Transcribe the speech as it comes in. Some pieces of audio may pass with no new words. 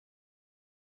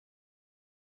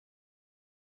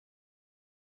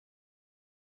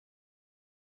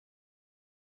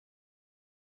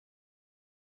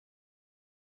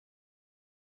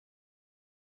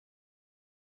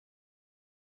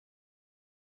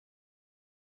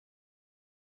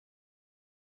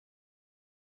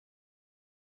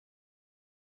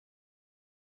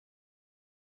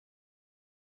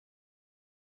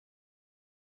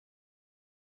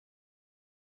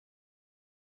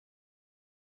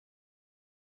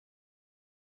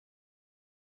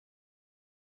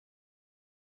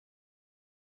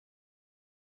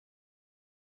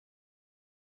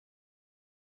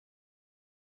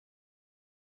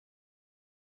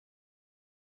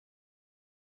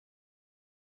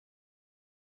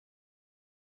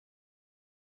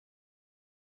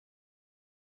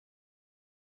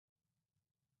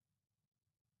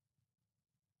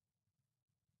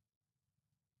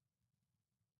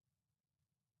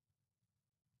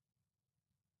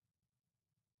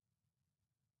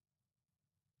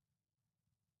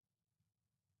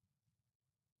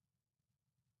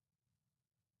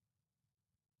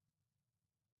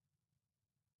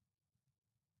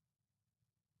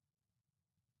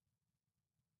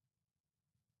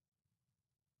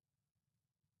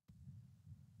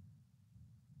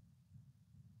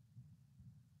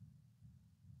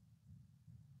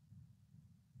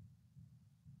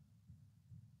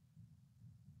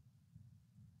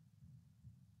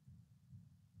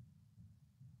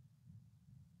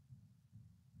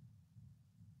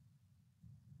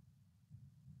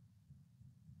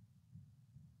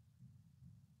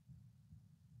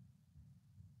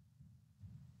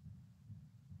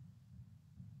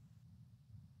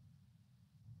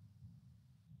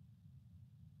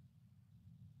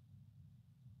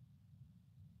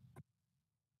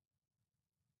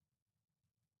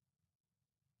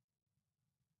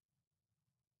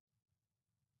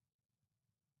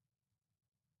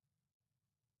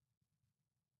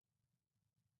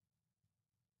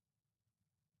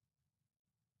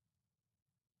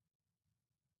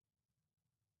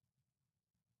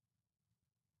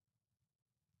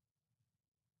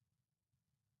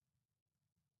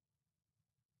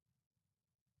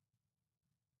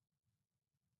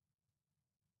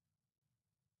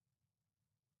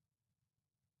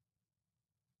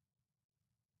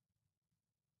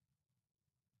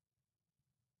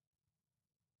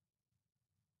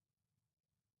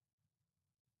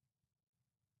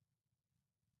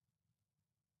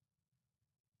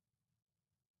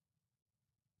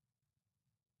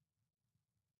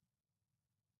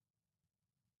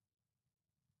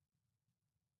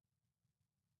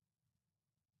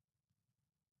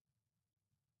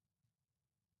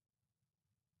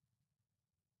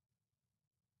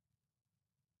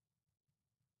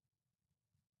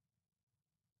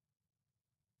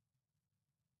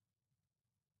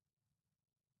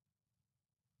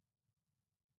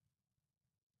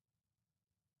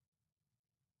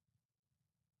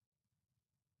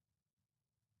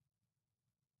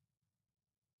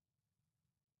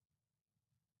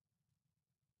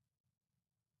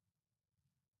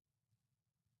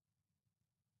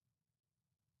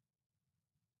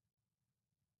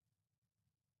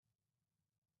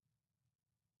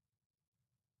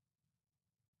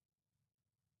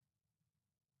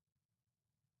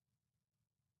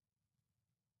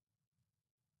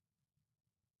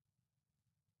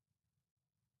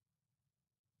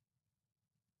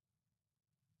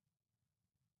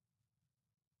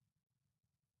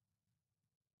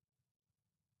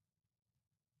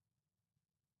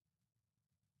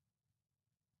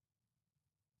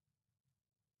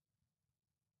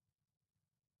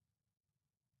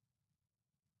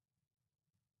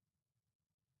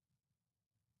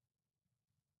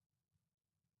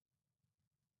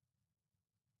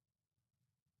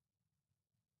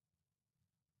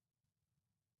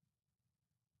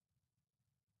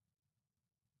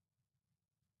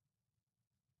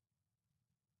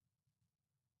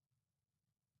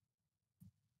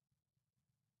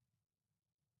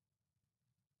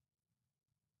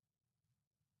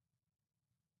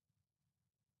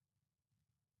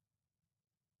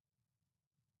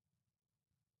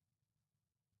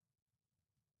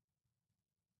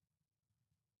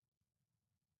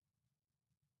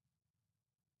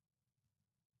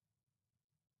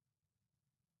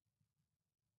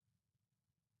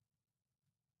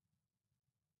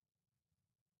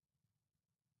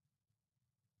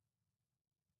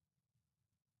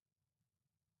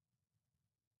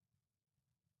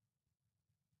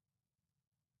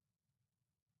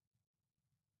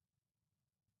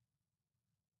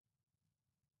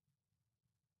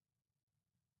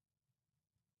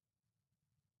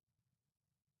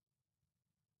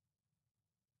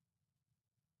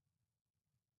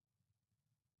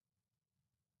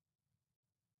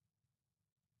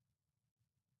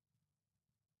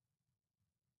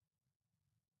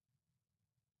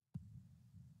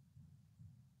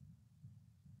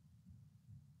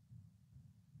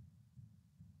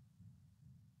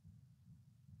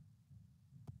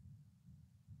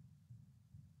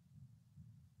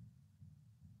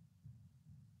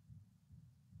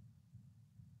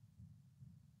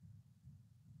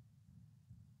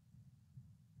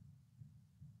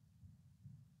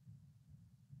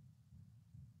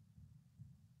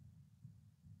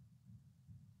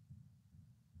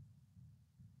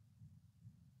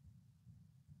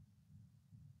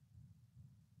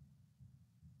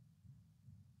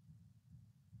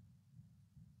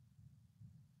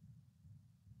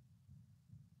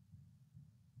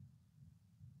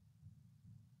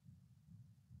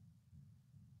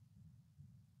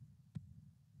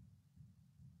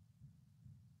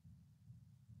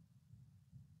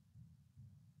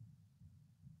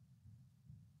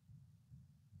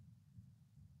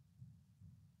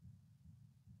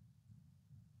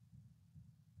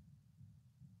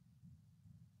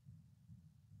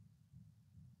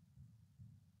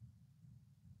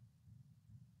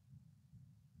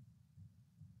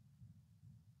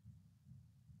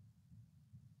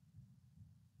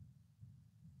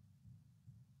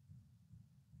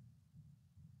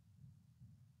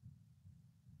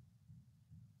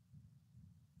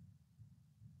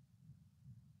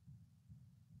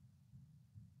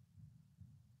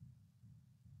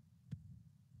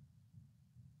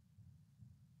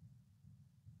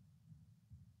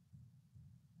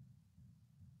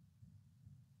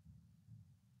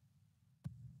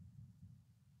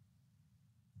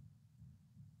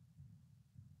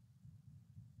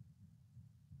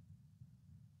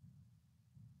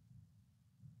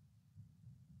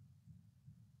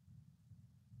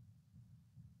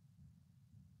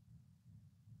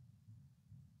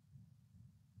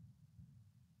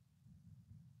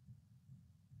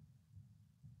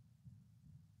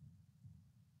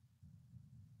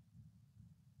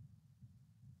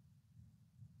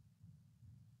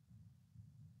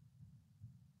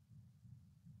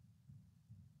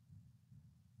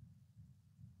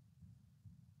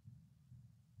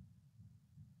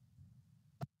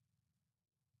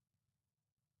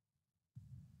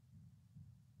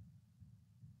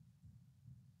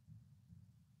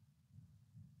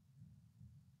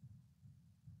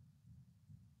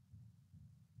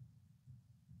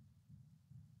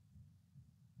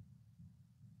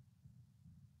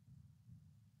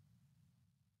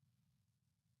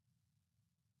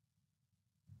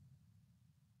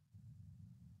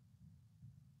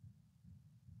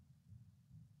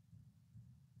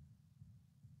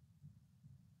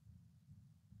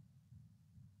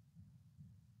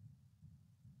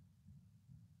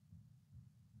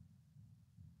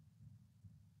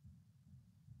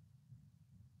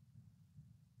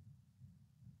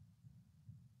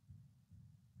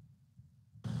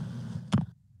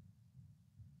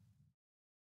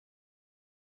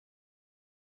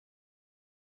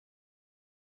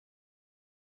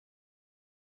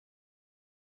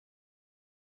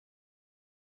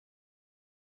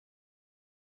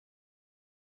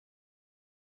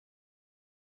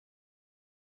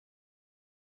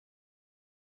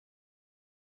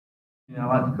I'd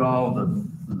like to call the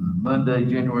Monday,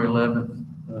 January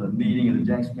 11th meeting of the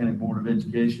Jackson County Board of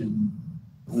Education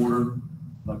order.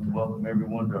 I'd like to welcome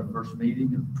everyone to our first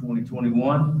meeting of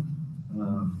 2021.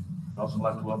 I'd also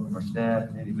like to welcome our staff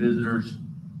and any visitors.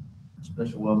 A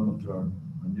special welcome to our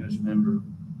newest member,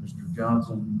 Mr.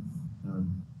 Johnson,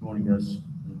 joining us.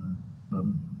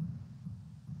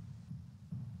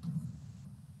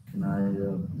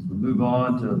 As we move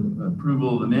on to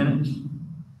approval of the minutes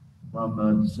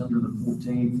from December the 14th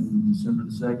and December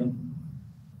the 2nd.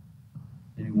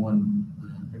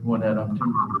 Everyone had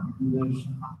opportunity to review those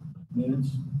minutes?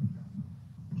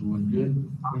 Everyone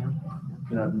good?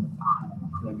 Yeah.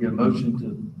 Can I get a motion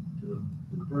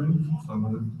to approve? So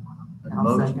moved.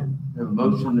 Have a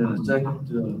motion and a second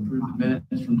to approve the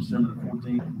minutes from December the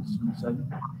 14th and December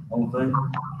 2nd. All in favor?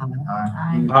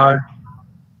 Aye. Aye.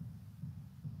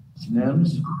 It's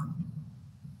unanimous.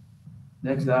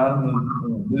 Next item,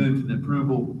 we'll move to the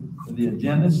approval of the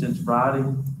agenda. Since Friday,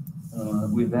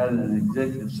 we've added an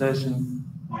executive session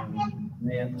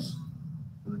minutes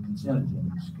for the consent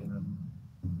agenda. Can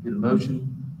I get a motion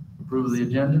to approve the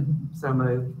agenda? So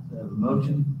moved. Have a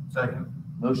motion. Second.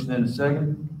 Motion and a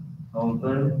second. All in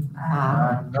favor?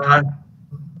 Aye. Aye.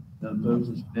 None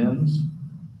opposed, it's unanimous.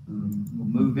 We'll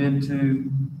move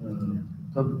into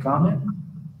public comment.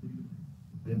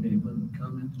 Any public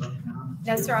comments?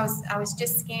 No, sir. I was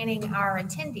just scanning our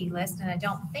attendee list, and I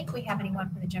don't think we have anyone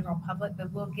from the general public,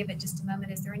 but we'll give it just a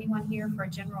moment. Is there anyone here for a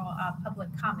general public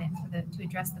comment to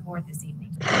address the board this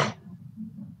evening?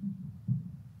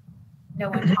 No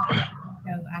one.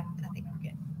 No, I think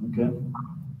we're good. Okay.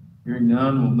 Hearing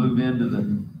none, we'll move into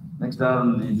the next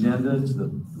item on the agenda. It's the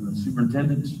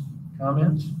superintendent's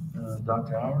comments.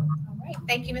 Dr. Howard. All right.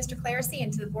 Thank you, Mr. Clarsey,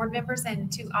 and to the board members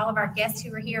and to all of our guests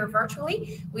who are here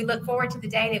virtually. We look forward to the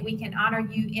day that we can honor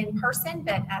you in person,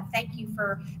 but thank you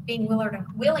for being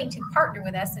willing to partner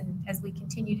with us and as we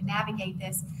continue to navigate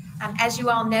this. As you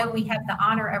all know, we have the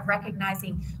honor of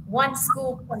recognizing one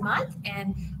school per month,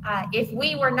 and if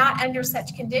we were not under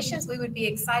such conditions, we would be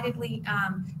excitedly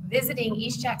visiting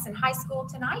East Jackson High School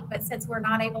tonight, but since we're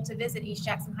not able to visit East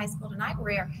Jackson High School tonight,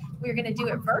 we're going to do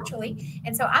it virtually.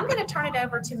 And so I'm going to turn it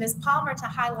over to Ms. Palmer to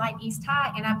highlight East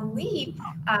High, and I believe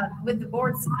with the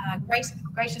board's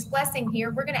gracious blessing here,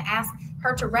 we're going to ask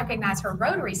her to recognize her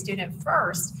Rotary student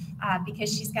first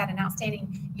because she's got an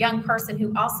outstanding young person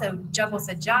who also juggles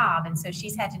a job, and so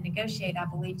she's had to negotiate, I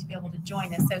believe, to be able to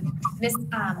join us. So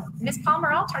Ms.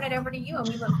 Palmer, I'll turn it over to you, and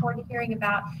we look forward to hearing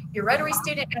about your Rotary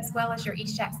student as well as your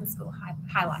East Jackson School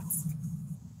highlights.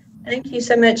 Thank you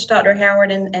so much, Dr.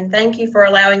 Howard, and thank you for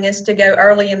allowing us to go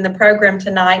early in the program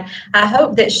tonight. I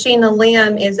hope that Sheena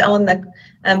Lim is on the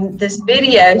this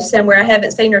video somewhere. I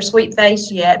haven't seen her sweet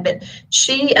face yet, but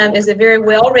she is a very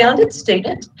well-rounded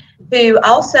student who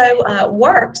also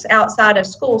works outside of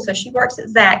school. So she works at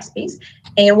Zaxby's.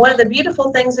 And one of the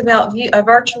beautiful things about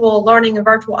virtual learning and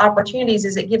virtual opportunities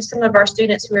is it gives some of our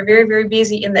students who are very, very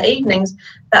busy in the evenings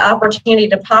the opportunity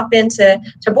to pop into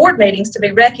board meetings to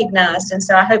be recognized. And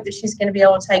so I hope that she's going to be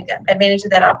able to take advantage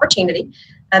of that opportunity.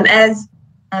 As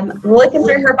looking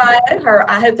through her bio,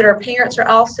 I hope that her parents are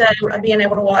also being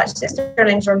able to watch this. Their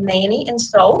names are Manny and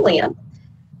Sol Lim.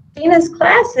 Tina's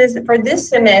classes for this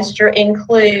semester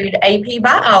include AP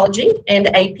Biology and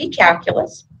AP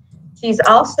Calculus. She's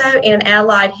also in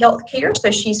Allied Healthcare,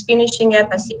 so she's finishing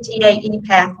up a CTAE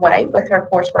pathway with her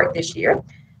coursework this year.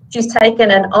 She's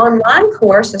taken an online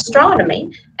course,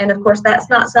 Astronomy, and of course that's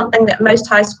not something that most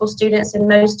high school students in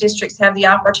most districts have the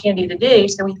opportunity to do,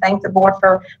 so we thank the board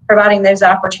for providing those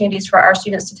opportunities for our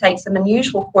students to take some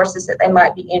unusual courses that they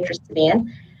might be interested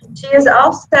in. She is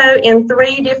also in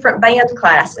 3 different band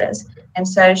classes, and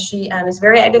so she is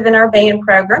very active in our band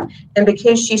program. And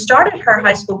because she started her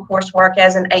high school coursework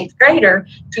as an 8th grader,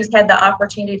 she's had the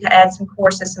opportunity to add some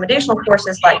courses, some additional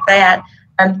courses like that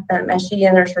as she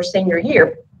enters her senior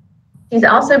year. She's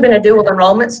also been a dual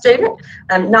enrollment student,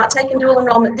 not taking dual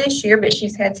enrollment this year, but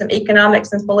she's had some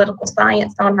economics and political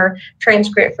science on her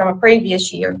transcript from a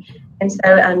previous year. And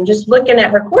so just looking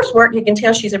at her coursework, you can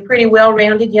tell she's a pretty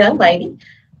well-rounded young lady.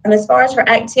 And as far as her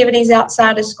activities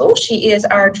outside of school, she is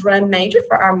our drum major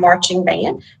for our marching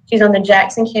band. She's on the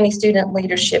Jackson County Student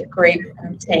Leadership Group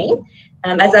team.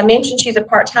 As I mentioned, she's a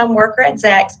part-time worker at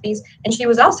Zaxby's, and she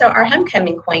was also our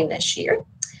homecoming queen this year.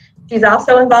 She's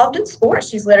also involved in sports.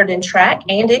 She's lettered in track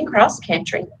and in cross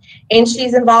country. And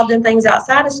she's involved in things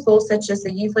outside of school, such as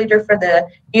the youth leader for the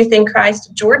Youth in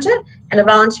Christ Georgia and a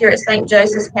volunteer at St.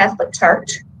 Joseph's Catholic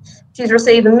Church. She's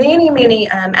received many, many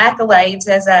accolades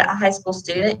as a high school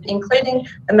student, including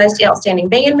the Most Outstanding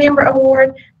Band Member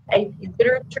Award, a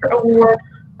Literature Award,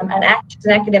 she's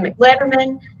an academic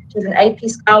letterman. She's an AP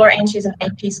Scholar, and she's an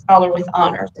AP Scholar with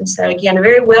honors. And so, again, a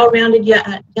very well-rounded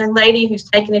young lady who's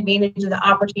taken advantage of the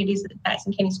opportunities that the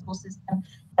Jackson County school system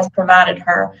has provided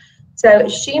her. So,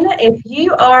 Sheena, if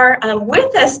you are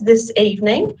with us this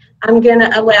evening, I'm going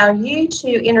to allow you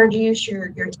to introduce your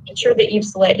teacher that you've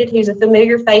selected, who's a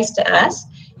familiar face to us,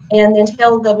 and then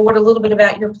tell the board a little bit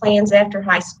about your plans after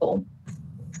high school.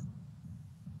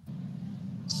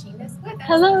 Sheena's with us.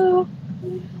 Hello.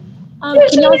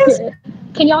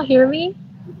 Can y'all hear me?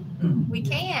 We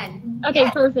can. Okay,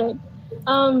 Yes. perfect.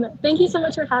 Thank you so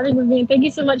much for having me, and thank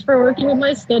you so much for working with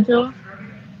my schedule.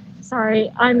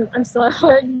 Sorry, I'm still at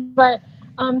work, but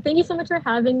thank you so much for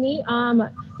having me.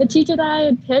 The teacher that I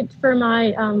had picked for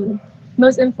my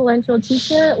most influential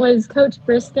teacher was Coach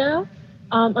Briscoe.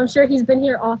 I'm sure he's been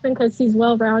here often because he's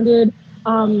well-rounded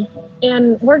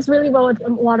and works really well with a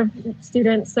lot of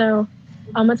students. So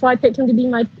that's why I picked him to be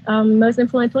my most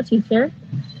influential teacher.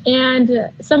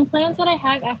 And some plans that I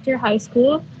have after high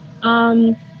school,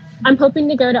 I'm hoping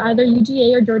to go to either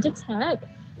UGA or Georgia Tech.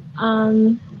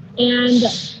 And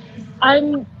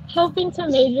I'm hoping to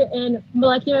major in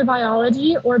molecular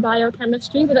biology or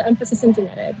biochemistry with an emphasis in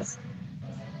genetics.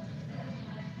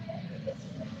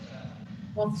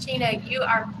 Well, Sheena, you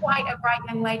are quite a bright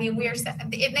young lady, and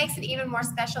it makes it even more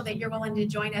special that you're willing to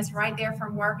join us right there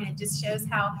from work, and it just shows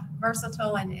how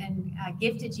versatile and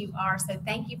gifted you are. So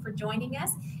thank you for joining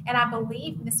us. And I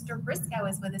believe Mr. Briscoe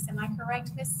is with us. Am I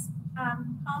correct, Ms.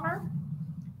 Palmer?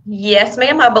 Yes,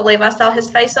 ma'am. I believe I saw his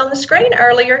face on the screen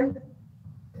earlier.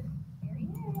 There he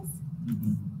is.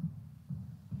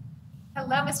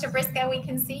 Hello, Mr. Briscoe. We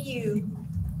can see you.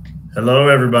 Hello,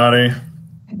 everybody.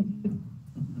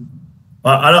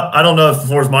 I don't know if the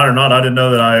floor is mine or not. I didn't know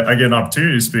that I get an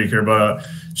opportunity to speak here, but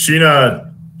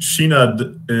Sheena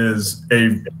is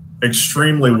a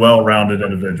extremely well-rounded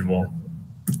individual.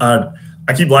 I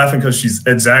keep laughing because she's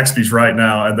at Zaxby's right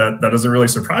now, and that doesn't really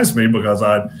surprise me because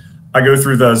I go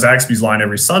through the Zaxby's line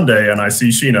every Sunday and I see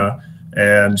Sheena,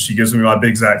 and she gives me my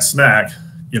Big Zax snack,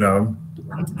 and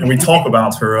we talk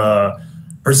about her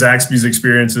Zaxby's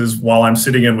experiences while I'm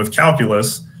sitting in with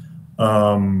calculus.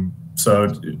 So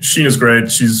Sheena's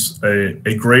great. She's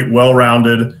a great,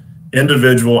 well-rounded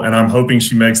individual, and I'm hoping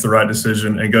she makes the right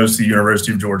decision and goes to the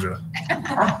University of Georgia.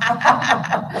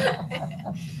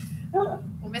 Well,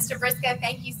 Mr. Briscoe,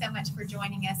 thank you so much for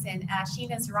joining us. And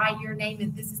Sheena's right. Your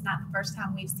name this is not the first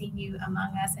time we've seen you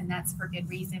among us, and that's for good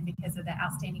reason because of the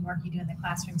outstanding work you do in the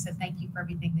classroom. So thank you for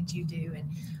everything that you do, and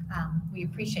we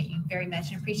appreciate you very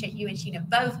much, and appreciate you and Sheena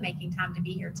both making time to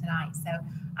be here tonight. So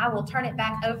I will turn it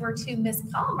back over to Ms.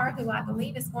 Palmer, who I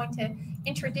believe is going to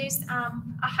introduce a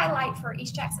highlight for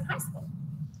East Jackson High School.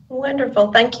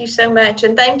 Wonderful. Thank you so much.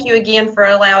 And thank you again for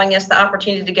allowing us the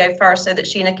opportunity to go first so that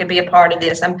Sheena could be a part of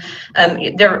this.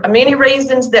 There are many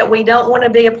reasons that we don't want to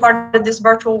be a part of this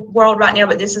virtual world right now,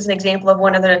 but this is an example of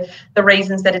one of the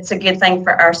reasons that it's a good thing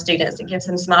for our students. It gives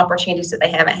them some opportunities that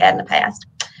they haven't had in the past.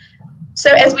 So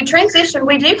as we transition,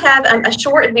 we do have a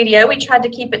short video. We tried to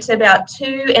keep it to about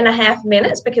 2.5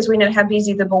 minutes because we know how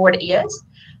busy the board is.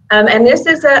 And this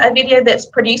is a video that's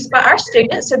produced by our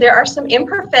students, so there are some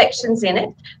imperfections in it.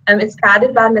 It's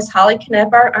guided by Ms. Holly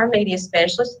Knupp, our media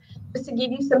specialist, just to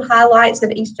give you some highlights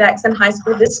of East Jackson High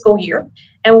School this school year.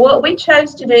 And what we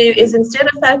chose to do is, instead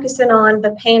of focusing on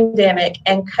the pandemic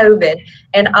and COVID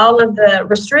and all of the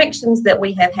restrictions that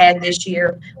we have had this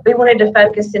year, we wanted to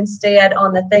focus instead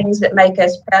on the things that make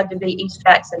us proud to be East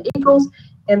Jackson Eagles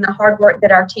and the hard work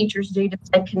that our teachers do to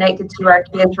stay connected to our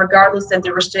kids, regardless of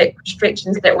the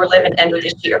restrictions that we're living under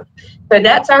this year. So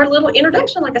that's our little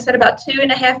introduction. Like I said, about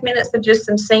 2.5 minutes of just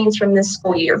some scenes from this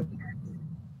school year.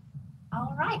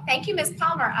 All right. Thank you, Ms.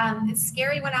 Palmer. It's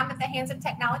scary when I'm at the hands of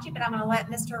technology, but I'm going to let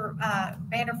Mr.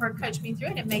 Vanderford coach me through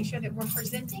it and make sure that we're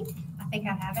presenting. I think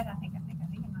I have it. I think. Am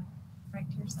I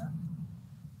correct here, sir?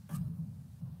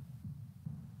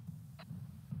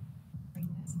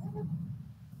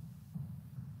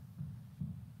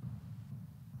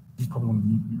 You probably want to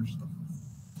mute your stuff.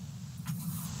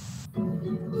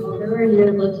 Every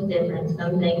year looks different.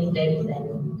 Some things stay the same.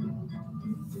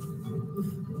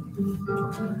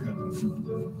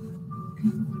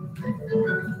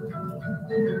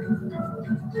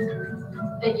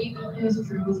 The Eagle News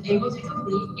crew was able to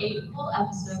complete 8 full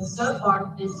episodes so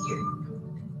far this year.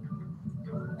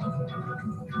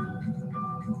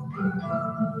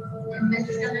 In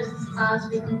Mrs. Anderson's class,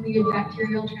 we completed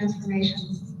bacterial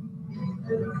transformations.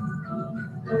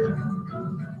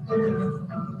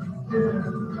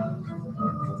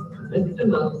 Next to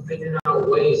month, figuring out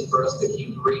ways for us to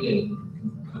keep reading.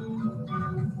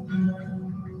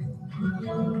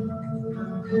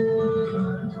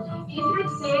 E3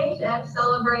 Sage USF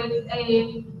celebrates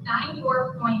a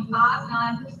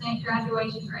 94.59%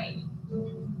 graduation rate.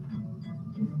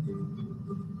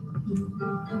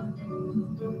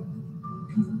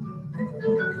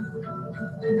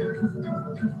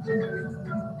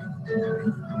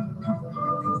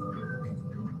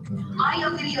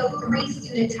 Audio Video 3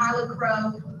 student Tyler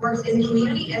Crow works in the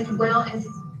community as well as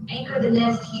Anchor the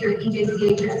Nest here at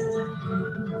EJCHS.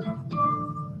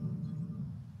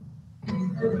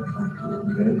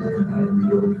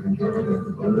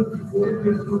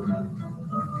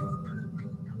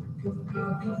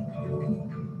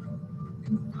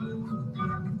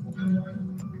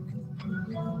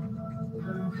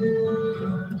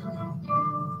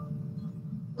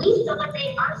 We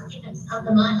celebrate our Students of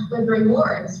the Month with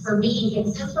rewards for being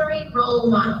exemplary role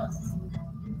models.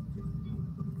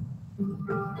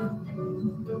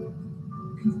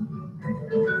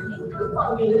 These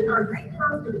football games are a great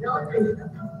time to develop wisdom.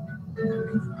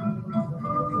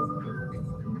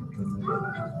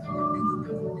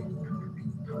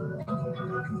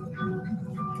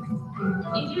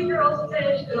 EG girls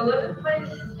finished in 11th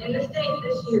place in the state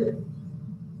this year.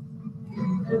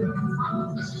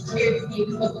 Mrs. Cherokee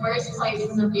took first place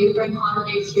in the Viewpoint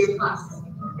Holiday Cheer Classic.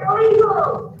 Go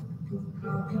Eagles!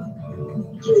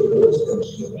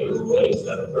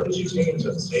 Out of 32 teams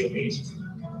at the state meet.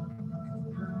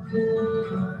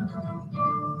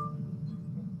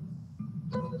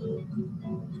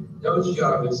 Coach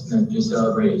Jarvis Smith just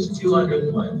celebrated his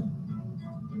 200th win.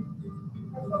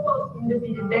 Our football team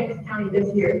defeated Banks County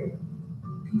this year.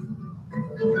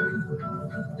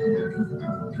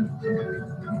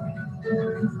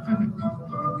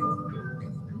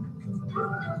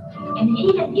 And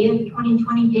even if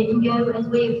 2020 didn't go as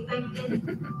we expected,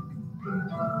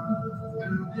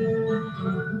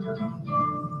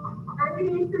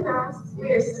 Underneath the masks,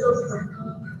 we are still strong.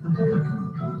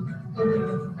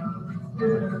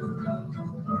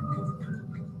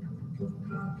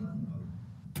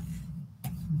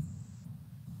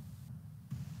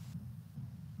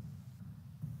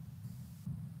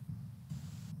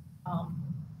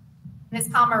 Ms.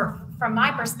 Palmer, from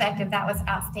my perspective, that was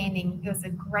outstanding. It was a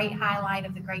great highlight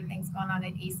of the great things going on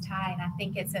at East High, and I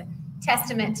think it's a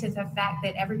testament to the fact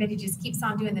that everybody just keeps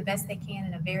on doing the best they can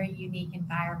in a very unique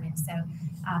environment. So,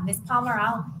 Ms. Palmer,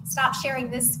 I'll stop sharing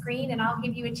this screen, and I'll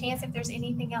give you a chance if there's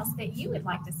anything else that you would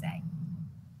like to say.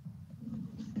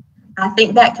 I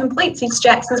think that completes East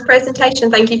Jackson's presentation.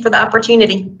 Thank you for the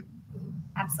opportunity.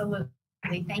 Absolutely.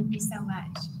 Thank you so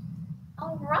much.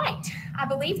 All right. I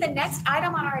believe the next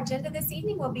item on our agenda this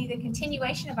evening will be the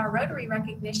continuation of our Rotary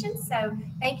recognition. So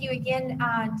thank you again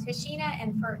to Sheena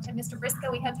and to Mr.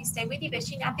 Briscoe. We hope you stay with you. But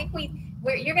Sheena, I think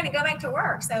you're going to go back to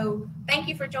work. So thank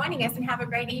you for joining us and have a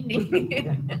great evening.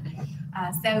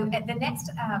 So the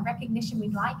next recognition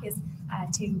we'd like is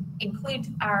to include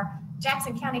our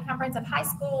Jackson County Comprehensive High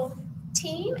School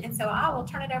team. And so I will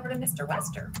turn it over to Mr.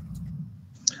 Wester.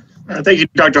 Thank you,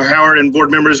 Dr. Howard and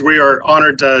board members. We are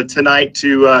honored tonight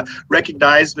to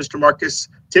recognize Mr. Marcus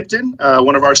Tipton,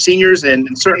 one of our seniors,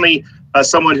 and certainly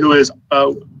someone who is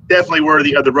definitely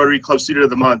worthy of the Rotary Club Student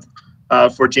of the Month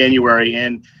for January.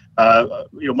 And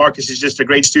Marcus is just a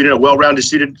great student, a well-rounded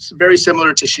student, very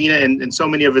similar to Sheena in so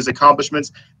many of his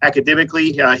accomplishments.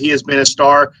 Academically, he has been a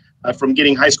star from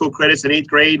getting high school credits in 8th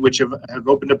grade, which have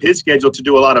opened up his schedule to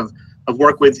do a lot of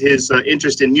work with his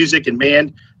interest in music and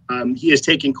band. He has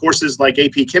taken courses like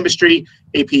AP Chemistry,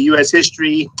 AP US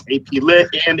History, AP Lit,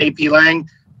 and AP Lang,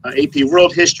 AP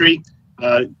World History.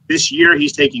 This year,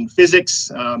 he's taking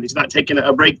physics. He's not taking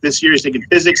a break this year. He's taking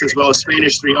physics as well as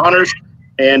Spanish 3 honors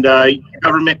and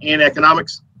government and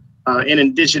economics. In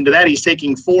addition to that, he's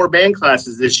taking 4 band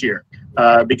classes this year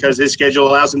because his schedule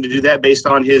allows him to do that based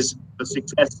on his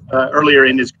success earlier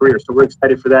in his career. So we're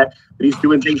excited for that. But he's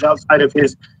doing things outside of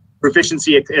his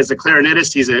proficiency as a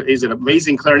clarinetist. He's an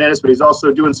amazing clarinetist, but he's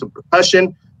also doing some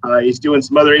percussion. He's doing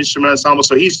some other instrument ensembles.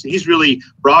 So he's really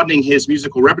broadening his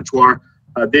musical repertoire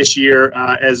this year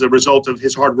as a result of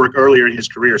his hard work earlier in his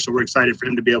career. So we're excited for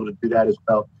him to be able to do that as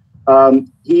well.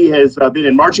 He has been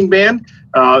in marching band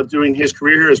during his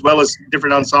career here, as well as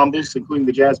different ensembles, including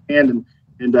the jazz band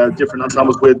and different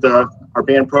ensembles with our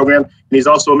band program. And he's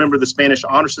also a member of the Spanish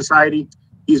Honor Society.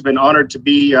 He's been honored to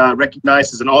be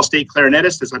recognized as an all-state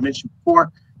clarinetist, as I mentioned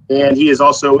before, and he is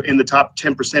also in the top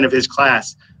 10% of his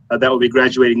class that will be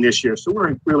graduating this year. So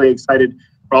we're really excited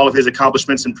for all of his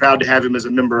accomplishments and proud to have him as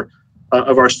a member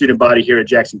of our student body here at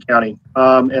Jackson County.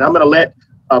 And I'm going to let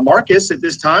Marcus at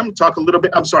this time talk a little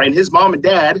bit. I'm sorry, and his mom and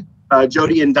dad,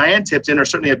 Jody and Diane Tipton, are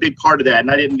certainly a big part of that,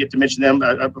 and I didn't get to mention them.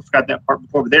 I forgot that part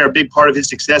before, but they're a big part of his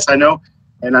success, I know,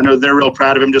 and I know they're real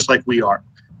proud of him just like we are.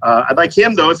 I'd like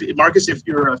him, though, Marcus, if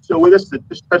you're still with us, to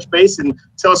just touch base and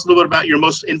tell us a little bit about your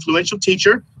most influential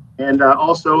teacher and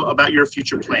also about your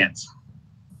future plans.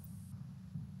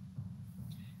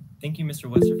 Thank you, Mr.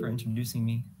 Wester, for introducing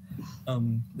me.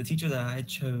 The teacher that I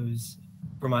chose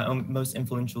for my most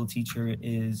influential teacher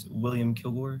is William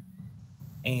Kilgore,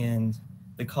 and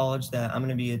the college that I'm going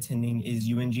to be attending is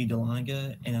UNG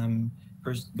Dahlonega, and I'm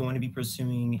going to be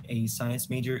pursuing a science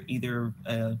major, either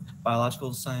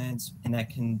biological science, and that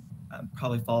can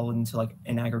probably fall into like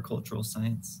an agricultural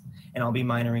science, and I'll be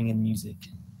minoring in music.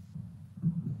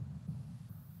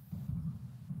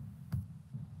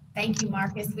 Thank you,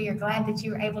 Marcus. We are glad that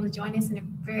you were able to join us and are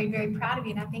very, very proud of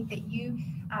you. And I think that you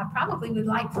probably would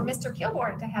like for Mr.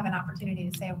 Kilgore to have an opportunity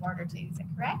to say a word or two. Is that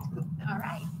correct? All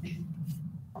right.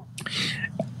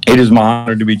 It is my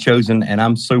honor to be chosen, and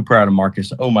I'm so proud of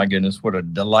Marcus. Oh my goodness, what a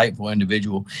delightful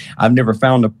individual. I've never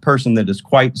found a person that is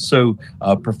quite so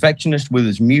perfectionist with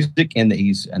his music, and that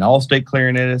he's an all-state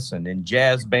clarinetist and in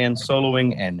jazz band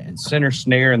soloing and center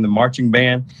snare in the marching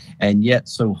band, and yet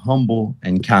so humble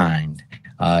and kind.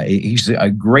 He's a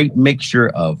great mixture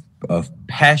of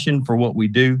passion for what we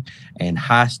do and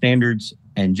high standards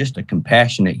and just a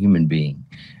compassionate human being.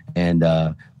 And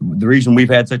the reason we've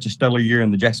had such a stellar year in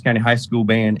the Jackson County High School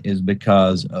Band is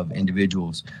because of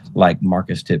individuals like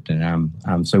Marcus Tipton.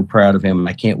 I'm so proud of him.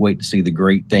 I can't wait to see the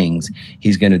great things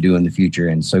he's going to do in the future,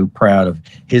 and so proud of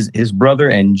his brother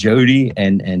and Jody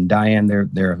and Diane.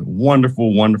 They're a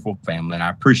wonderful, wonderful family, and I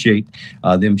appreciate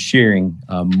them sharing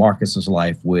Marcus's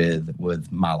life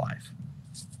with my life.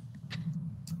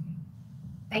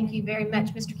 Thank you very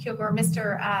much, Mr. Kilgore.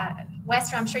 Mr.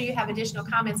 Wester, I'm sure you have additional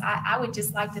comments. I would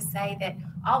just like to say that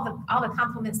all the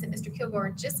compliments that Mr.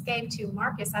 Kilgore just gave to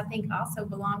Marcus, I think also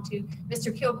belong to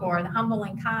Mr. Kilgore, the humble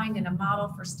and kind and a model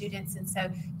for students. And so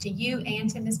to you and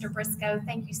to Mr. Briscoe,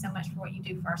 thank you so much for what you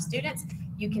do for our students.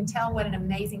 You can tell what an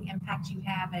amazing impact you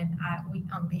have, and we,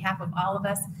 on behalf of all of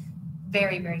us,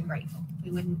 very, very grateful.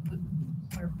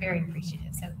 We're very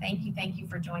appreciative. So thank you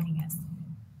for joining us.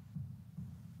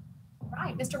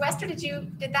 Right, Mr. Wester,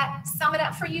 did that sum it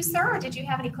up for you, sir, or did you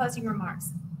have any closing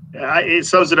remarks? It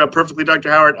sums it up perfectly, Dr.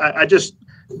 Howard.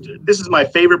 This is my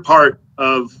favorite part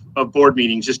of board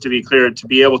meetings, just to be clear, to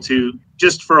be able to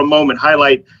just for a moment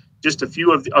highlight just a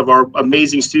few of our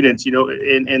amazing students, you know,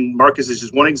 and Marcus is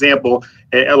just one example,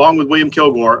 along with William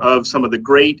Kilgore, of some of the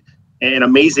great and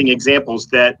amazing examples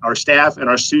that our staff and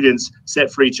our students set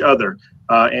for each other.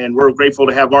 And we're grateful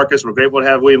to have Marcus. We're grateful to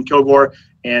have William Kilgore,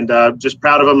 and just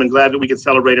proud of him and glad that we can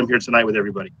celebrate him here tonight with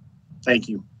everybody. Thank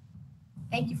you.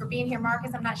 Thank you for being here,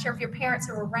 Marcus. I'm not sure if your parents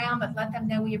are around, but let them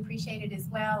know we appreciate it as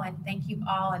well. And thank you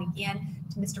all. And again,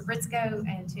 to Mr. Briscoe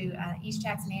and to East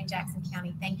Jackson and Jackson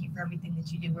County, thank you for everything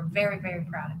that you do. We're very, very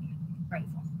proud of you.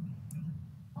 Grateful.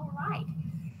 All right.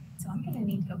 So I'm going to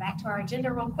need to go back to our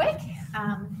agenda real quick.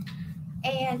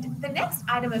 And the next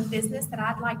item of business that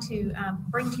I'd like to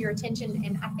bring to your attention,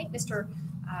 and I think Mr.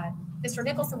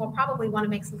 Nicholson will probably want to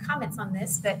make some comments on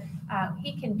this, but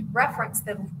he can reference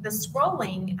the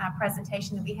scrolling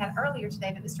presentation that we had earlier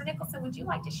today. But Mr. Nicholson, would you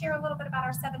like to share a little bit about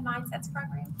our 7 Mindsets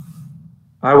program?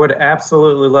 I would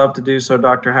absolutely love to do so,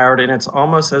 Dr. Howard, and it's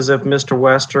almost as if Mr.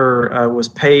 Wester was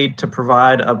paid to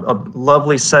provide a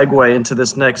lovely segue into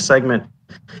this next segment.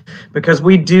 Because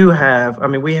we do have,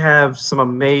 we have some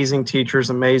amazing teachers,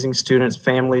 amazing students,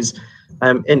 families,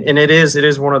 and it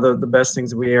is one of the best things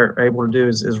that we are able to do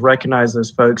is recognize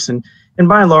those folks. And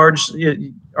by and large,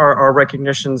 our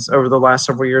recognitions over the last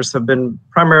several years have been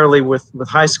primarily with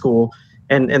high school,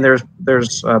 and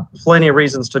there's plenty of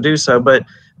reasons to do so. But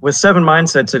with 7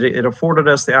 Mindsets, it afforded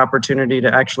us the opportunity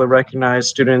to actually recognize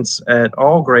students at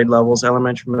all grade levels,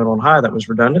 elementary, middle, and high. That was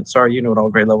redundant. Sorry, you know what all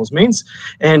grade levels means.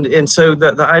 And so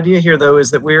the idea here, though,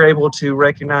 is that we're able to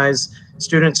recognize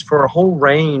students for a whole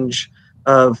range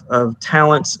of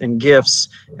talents and gifts,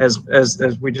 as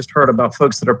we just heard about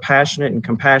folks that are passionate and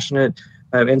compassionate.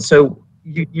 And so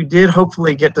you did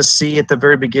hopefully get to see at the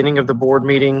very beginning of the board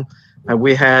meeting,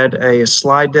 we had a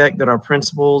slide deck that our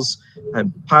principals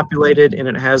populated, and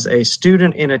it has a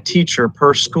student and a teacher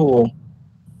per school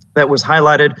that was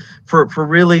highlighted for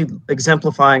really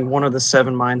exemplifying one of the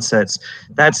 7 mindsets.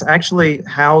 That's actually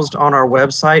housed on our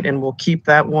website, and we'll keep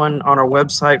that one on our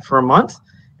website for a month.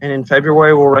 And in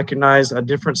February, we'll recognize a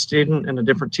different student and a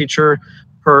different teacher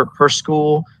per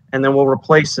school, and then we'll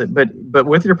replace it. But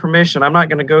with your permission, I'm not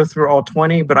going to go through all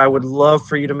 20, but I would love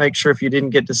for you to make sure if you didn't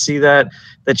get to see that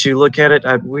you look at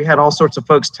it. We had all sorts of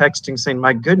folks texting saying,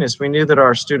 my goodness, we knew that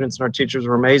our students and our teachers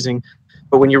were amazing.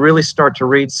 But when you really start to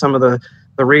read some of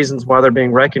the reasons why they're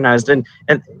being recognized. And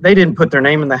they didn't put their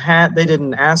name in the hat. They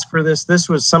didn't ask for this. This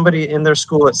was somebody in their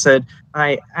school that said,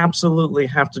 I absolutely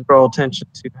have to draw attention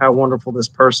to how wonderful this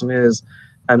person is.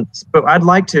 But I'd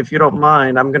like to, if you don't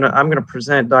mind, I'm gonna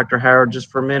present Dr. Howard just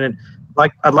for a minute.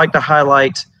 I'd like to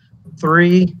highlight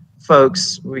 3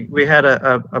 folks. We had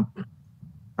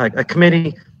a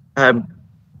committee,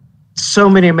 so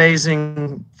many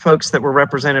amazing folks that were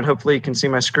represented. Hopefully you can see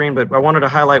my screen, but I wanted to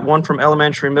highlight one from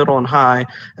elementary, middle, and high.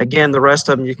 Again, the rest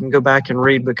of them you can go back and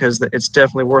read because it's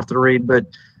definitely worth the read. But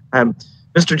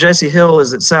Mr. Jesse Hill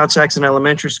is at South Jackson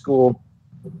Elementary School.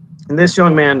 And this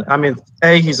young man, I mean,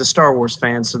 he's a Star Wars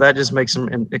fan, so that just makes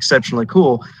him exceptionally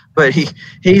cool. But he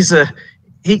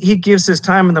gives his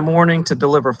time in the morning to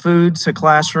deliver food to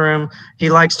classroom. He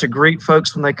likes to greet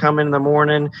folks when they come in the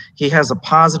morning. He has a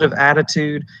positive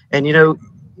attitude. And, you know,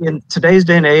 in today's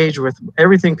day and age, with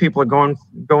everything people are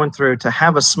going through, to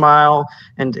have a smile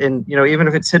and you know, even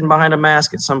if it's hidden behind a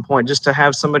mask at some point, just to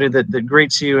have somebody that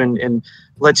greets you and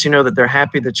lets you know that they're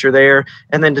happy that you're there,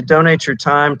 and then to donate your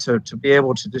time to be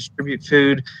able to distribute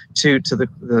food to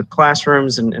the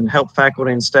classrooms and help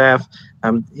faculty and staff.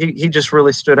 He just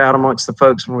really stood out amongst the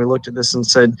folks when we looked at this and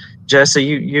said, Jesse,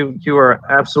 you are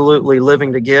absolutely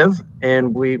living to give,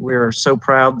 and we are so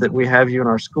proud that we have you in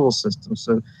our school system.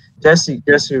 So Jesse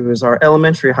was our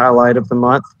elementary highlight of the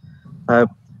month.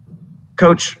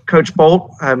 Coach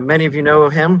Bolt, many of you know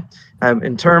of him.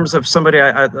 In terms of somebody,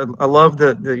 I love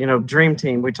the you know, dream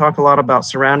team. We talk a lot about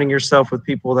surrounding yourself with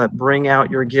people that bring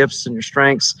out your gifts and your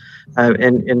strengths,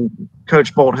 and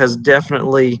Coach Bolt has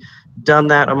definitely done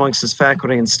that amongst his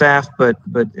faculty and staff. But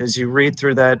as you read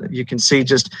through that, you can see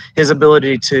just his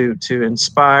ability to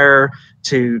inspire,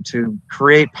 to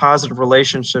create positive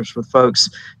relationships with folks,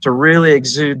 to really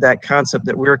exude that concept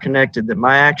that we're connected, that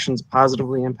my actions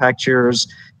positively impact yours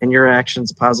and your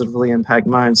actions positively impact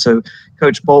mine. So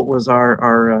Coach Bolt was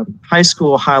our high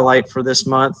school highlight for this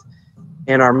month,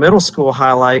 and our middle school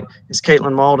highlight is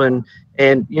Caitlin Malden.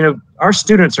 And, you know, our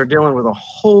students are dealing with a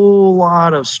whole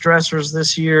lot of stressors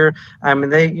this year. I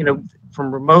mean, they, you know,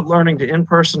 from remote learning to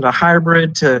in-person to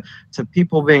hybrid to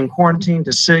people being quarantined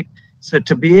to sick. So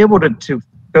to be able to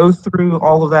go through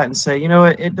all of that and say, you know,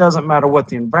 it doesn't matter what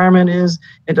the environment is.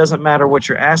 It doesn't matter what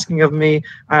you're asking of me.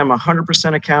 I am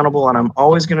 100% accountable, and I'm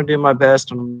always going to do my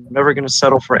best, and I'm never going to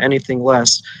settle for anything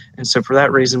less. And so for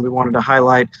that reason, we wanted to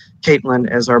highlight Caitlin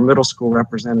as our middle school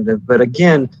representative. But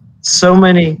again, so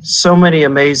many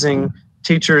amazing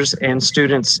teachers and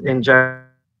students in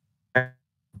Jackson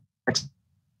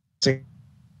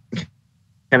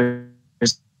County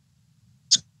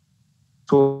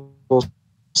school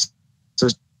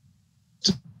system.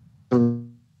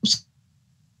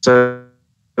 So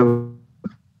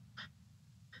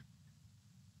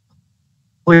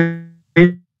please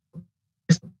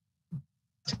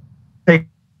take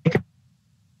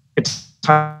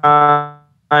time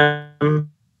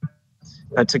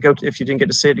to go to, if you didn't get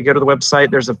to see it, to go to the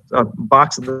website. There's a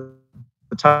box at the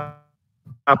top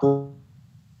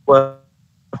left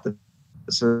that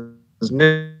says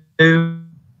new.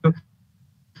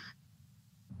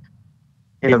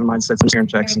 Any other mindsets here in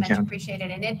Jackson County. Appreciate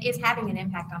it, and it is having an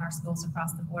impact on our schools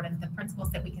across the board. And the principals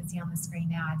that we can see on the screen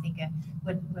now, I think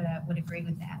would agree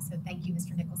with that. So thank you,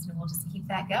 Mr. Nicholson. We'll just keep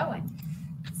that going.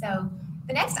 So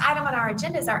the next item on our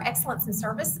agenda is our Excellence in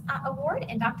Service Award,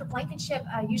 and Dr. Blankenship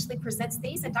usually presents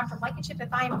these. And Dr. Blankenship,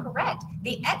 if I am correct,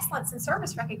 the Excellence in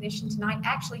Service recognition tonight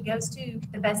actually goes to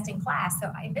the best in class.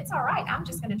 So if it's all right, I'm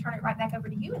just going to turn it right back over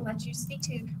to you and let you speak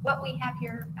to what we have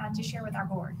here to share with our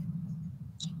board.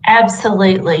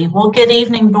 Absolutely. Well, good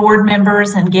evening, board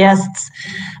members and guests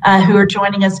who are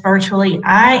joining us virtually.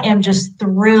 I am just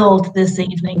thrilled this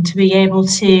evening to be able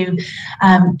to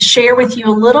share with you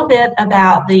a little bit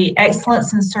about the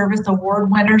Excellence in Service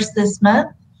Award winners this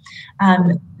month.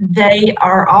 They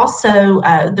are also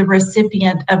the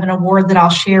recipient of an award that I'll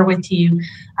share with you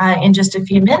in just a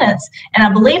few minutes. And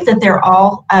I believe that they're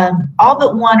all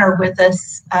but one are with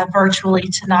us virtually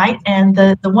tonight. And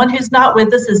the one who's not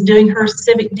with us is doing her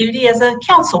civic duty as a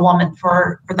councilwoman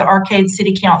for the Arcade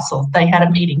City Council. They had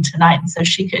a meeting tonight, and so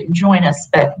she couldn't join us.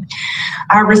 But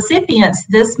our recipients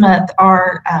this month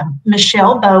are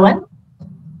Michelle Bowen,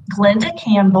 Glenda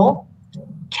Campbell,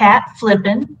 Kat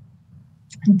Flippin,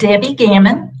 Debbie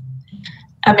Gammon,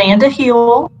 Amanda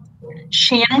Hewell,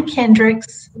 Shannon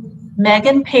Kendricks,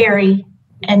 Megan Perry,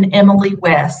 and Emily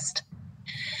West.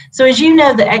 So as you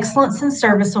know, the Excellence in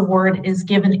Service Award is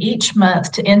given each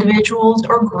month to individuals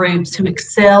or groups who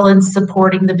excel in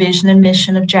supporting the vision and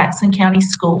mission of Jackson County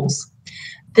Schools.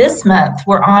 This month,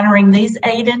 we're honoring these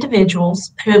 8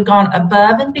 individuals who have gone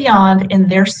above and beyond in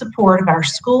their support of our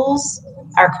schools,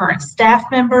 our current staff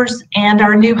members, and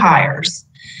our new hires.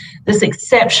 This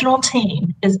exceptional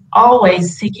team is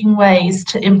always seeking ways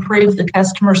to improve the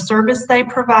customer service they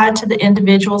provide to the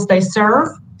individuals they serve,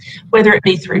 whether it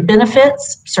be through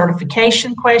benefits,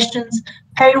 certification questions,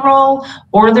 payroll,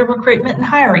 or the recruitment and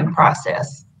hiring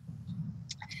process.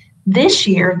 This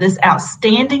year, this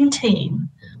outstanding team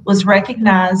was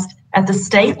recognized at the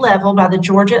state level by the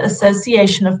Georgia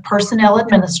Association of Personnel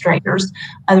Administrators,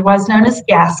 otherwise known as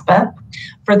GASPA,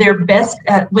 for their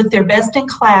with their Best in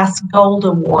Class Gold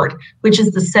Award, which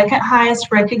is the second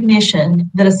highest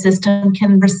recognition that a system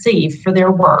can receive for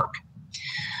their work.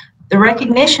 The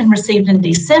recognition received in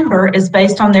December is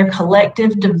based on their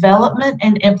collective development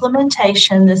and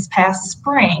implementation this past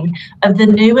spring of the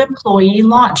new Employee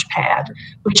Launchpad,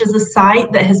 which is a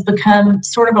site that has become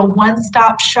sort of a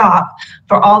one-stop shop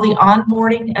for all the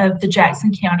onboarding of the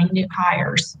Jackson County new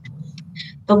hires.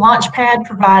 The Launchpad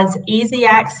provides easy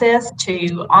access to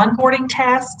onboarding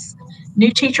tasks,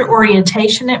 new teacher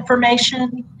orientation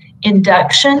information,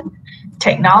 induction,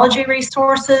 technology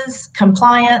resources,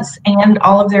 compliance, and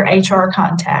all of their HR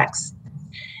contacts.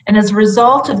 And as a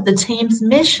result of the team's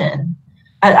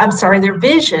their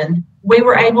vision, we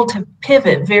were able to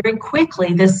pivot very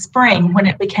quickly this spring when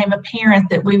it became apparent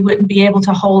that we wouldn't be able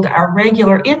to hold our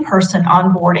regular in-person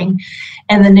onboarding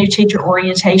and the new teacher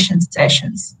orientation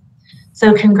sessions.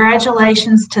 So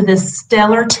congratulations to this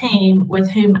stellar team with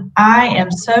whom I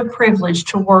am so privileged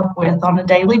to work with on a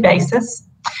daily basis,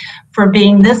 for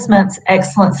being this month's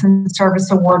Excellence in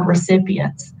Service Award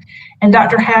recipients. And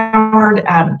Dr. Howard,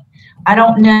 I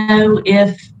don't know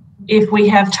if we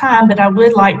have time, but I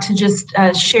would like to just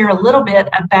share a little bit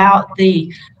about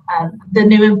the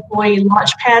new Employee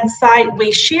Launchpad site.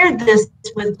 We shared this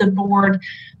with the board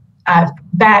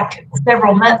back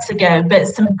several months ago, but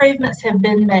some improvements have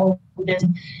been made.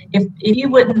 And if you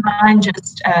wouldn't mind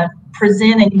just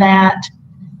presenting that,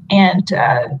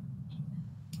 and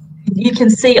you can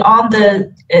see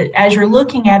as you're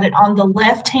looking at it, on the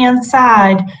left-hand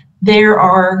side, there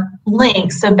are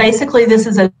links. So basically, this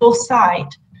is a full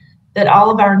site that all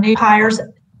of our new hires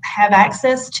have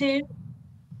access to,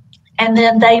 and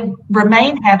then they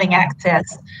remain having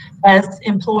access as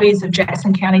employees of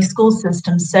Jackson County School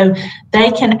Systems. So they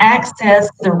can access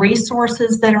the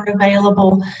resources that are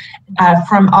available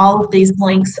from all of these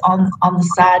links on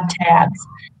the side tabs.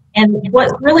 And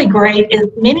what's really great is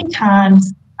many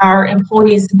times our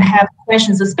employees have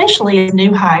questions, especially as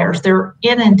new hires. They're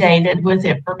inundated with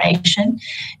information,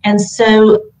 and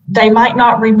so they might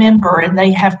not remember, and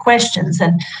they have questions.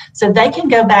 And so they can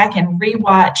go back and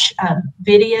rewatch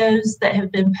videos that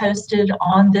have been posted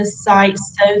on this site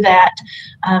so that,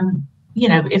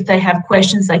 if they have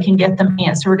questions, they can get them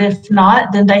answered. If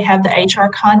not, then they have the HR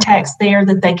contacts there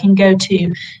that they can go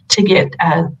to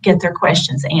get their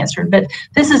questions answered. But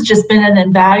this has just been an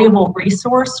invaluable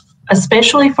resource,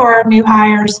 especially for our new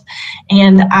hires.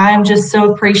 And I'm just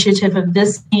so appreciative of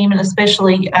this team, and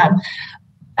especially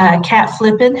Kat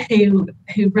Flippin,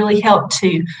 who really helped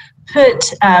to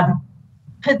put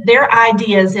their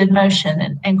ideas in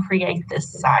motion and create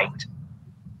this site.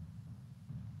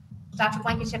 Dr.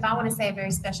 Blankenship, I want to say a very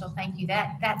special thank you.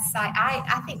 That site,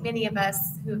 I think many of us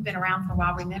who have been around for a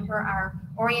while remember our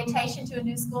orientation to a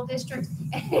new school district.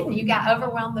 And you got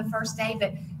overwhelmed the first day,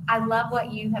 but I love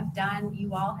what you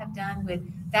all have done with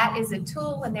that. Is a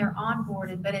tool when they're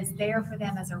onboarded, but it's there for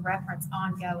them as a reference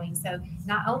ongoing. So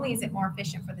not only is it more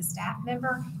efficient for the staff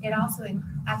member, it also,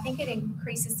 I think it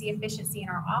increases the efficiency in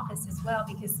our office as well,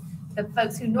 because the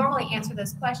folks who normally answer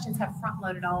those questions have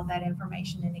front-loaded all of that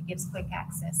information, and it gives quick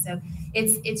access. So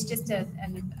it's just a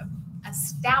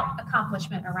stout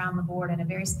accomplishment around the board, and a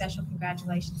very special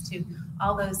congratulations to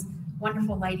all those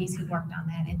wonderful ladies who worked on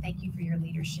that, and thank you for your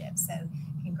leadership. So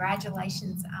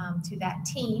congratulations to that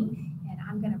team, and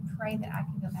I'm going to pray that I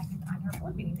can go back and find our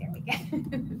board meeting. There we go.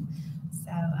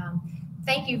 So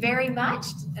thank you very much,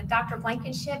 Dr.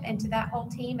 Blankenship, and to that whole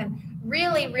team, and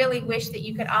really, really wish that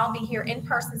you could all be here in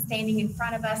person, standing in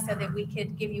front of us, so that we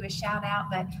could give you a shout out.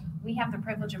 But we have the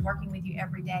privilege of working with you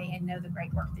every day and know the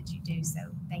great work that you do. So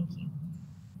thank you.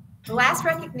 The last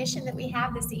recognition that we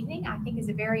have this evening, I think, is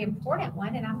a very important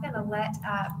one, and I'm going to let,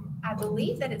 I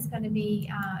believe that it's going to be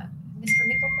Mr.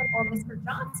 Nicholson or Mr.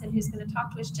 Johnson, who's going to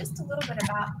talk to us just a little bit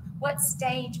about what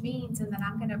stage means, and then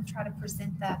I'm going to try to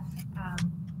present the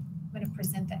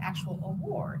actual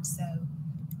award. So,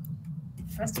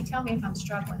 Rusty, tell me if I'm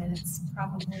struggling, and it's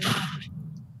probably.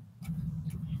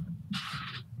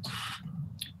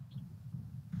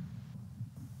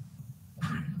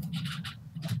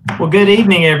 Well, good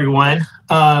evening, everyone.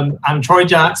 I'm Troy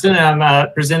Johnson, and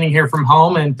I'm presenting here from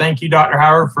home. And thank you, Dr.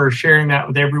 Howard, for sharing that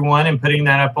with everyone and putting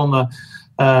that up on the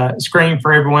screen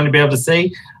for everyone to be able to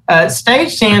see.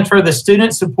 STAGE stands for the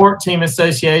Student Support Team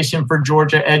Association for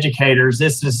Georgia Educators.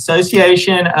 This is an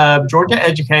association of Georgia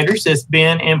educators that's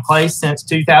been in place since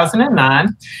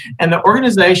 2009, and the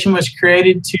organization was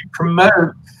created to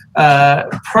promote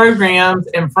programs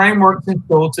and frameworks in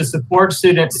school to support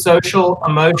students' social,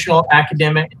 emotional,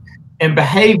 academic, and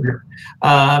behavior.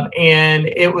 And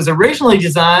it was originally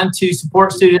designed to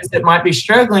support students that might be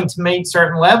struggling to meet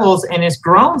certain levels, and it's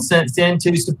grown since then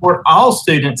to support all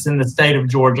students in the state of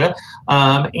Georgia,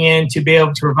 and to be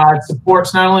able to provide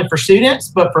supports not only for students,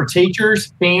 but for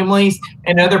teachers, families,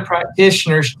 and other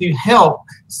practitioners to help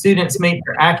students meet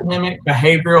their academic,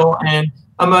 behavioral, and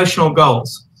emotional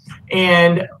goals.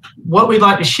 And what we'd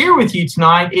like to share with you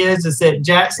tonight is that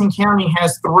Jackson County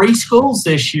has 3 schools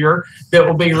this year that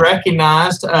will be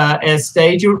recognized as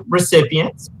STAGE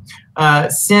recipients.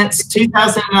 Since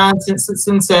 2009, since its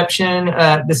inception,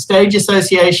 the STAGE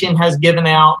Association has given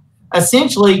out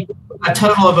essentially a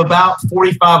total of about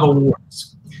 45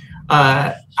 awards.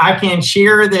 I can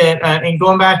share that, and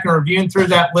going back and reviewing through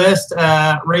that list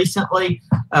recently,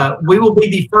 we will be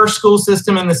the first school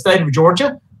system in the state of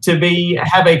Georgia to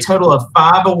have a total of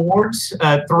 5 awards.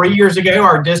 3 years ago,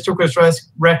 our district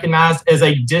was recognized as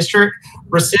a district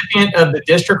recipient of the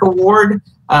district award.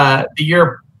 The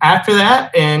year after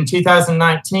that, in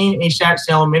 2019, East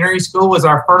Jackson Elementary School was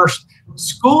our first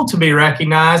school to be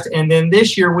recognized. And then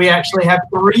this year, we actually have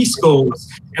 3 schools.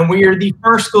 And we are the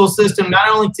first school system not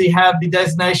only to have the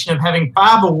designation of having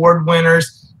 5 award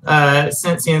winners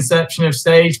since the inception of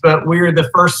STAGE, but we're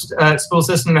the first school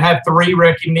system to have 3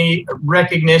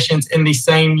 recognitions in the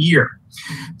same year.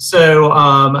 So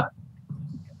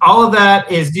all of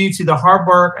that is due to the hard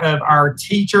work of our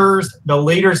teachers, the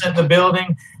leaders in the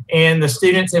building, and the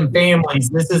students and families.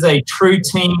 This is a true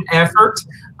team effort.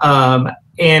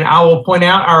 And I will point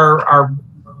out our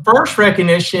first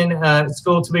recognition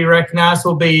school to be recognized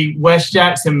will be West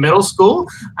Jackson Middle School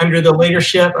under the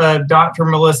leadership of Dr.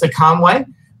 Melissa Conway.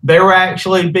 They will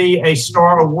actually be a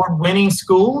STAR Award winning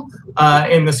school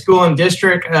in the school and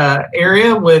district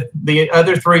area with the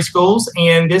other 3 schools.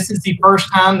 And this is the first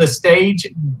time the STAGE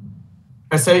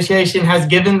Association has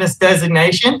given this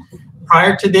designation.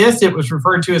 Prior to this, it was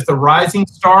referred to as the Rising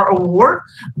Star Award,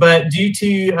 but due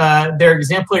to their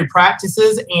exemplary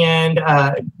practices and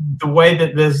the way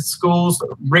that the schools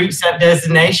reached that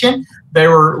designation, they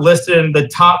were listed in the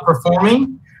top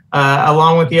performing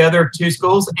along with the other 2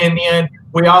 schools. And then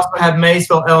we also have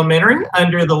Maysville Elementary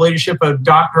under the leadership of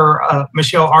Dr.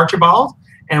 Michelle Archibald,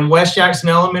 and West Jackson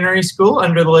Elementary School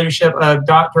under the leadership of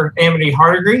Dr. Amity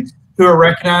Hardigree, who are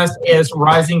recognized as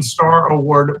Rising Star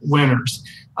Award winners.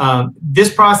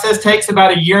 This process takes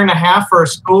about 1.5 years for a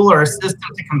school or a system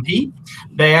to compete.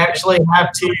 They actually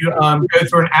have to go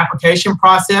through an application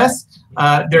process.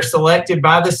 They're selected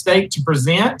by the state to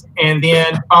present, and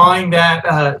then following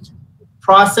that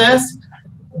process,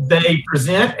 they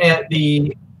present at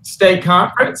the state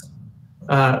conference.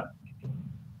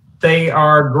 They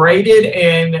are graded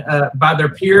and by their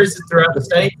peers throughout the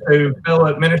state, so fellow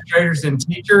administrators and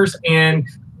teachers, and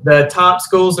the top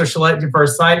schools are selected for a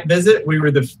site visit. We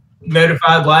were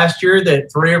notified last year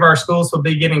that 3 of our schools will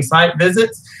be getting site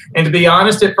visits. And to be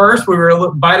honest, at first we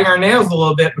were biting our nails a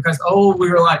little bit because,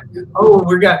 we were like,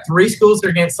 we've got 3 schools that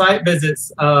are getting site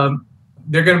visits.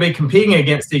 They're going to be competing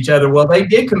against each other. Well, they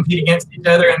did compete against each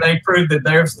other, and they proved that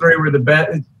those 3 were the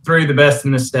best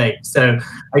in the state. So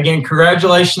again,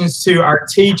 congratulations to our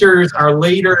teachers, our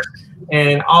leaders,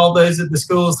 and all those at the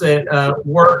schools that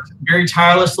worked very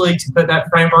tirelessly to put that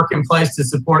framework in place to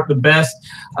support the best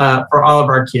for all of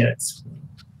our kids.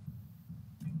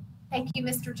 Thank you,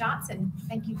 Mr. Johnson.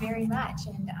 Thank you very much.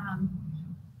 And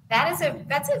that's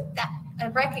a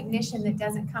recognition that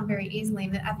doesn't come very easily.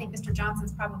 And I think Mr.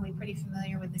 Johnson's probably pretty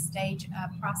familiar with the STAGE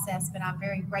process, but I'm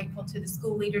very grateful to the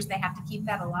school leaders. They have to keep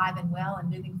that alive and well and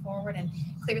moving forward, and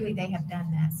clearly they have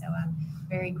done that. So I'm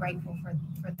very grateful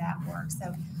for that work.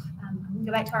 So I'm going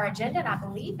to go back to our agenda, and I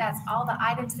believe that's all the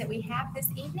items that we have this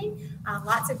evening.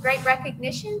 Lots of great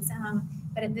recognitions,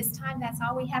 but at this time, that's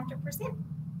all we have to present.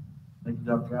 Thank you,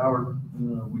 Dr. Howard.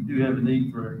 We do have a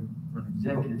need for an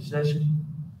executive session.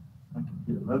 I can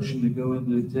get a motion to go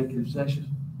into executive session.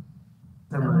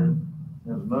 Have a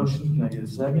motion. Can I get a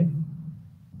second?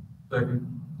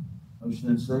 Second. Motion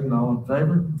and second. All in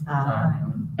favor? Aye.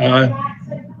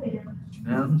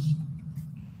 Unanimous.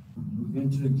 Move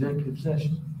into executive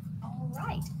session. All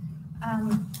right.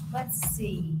 Let's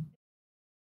see.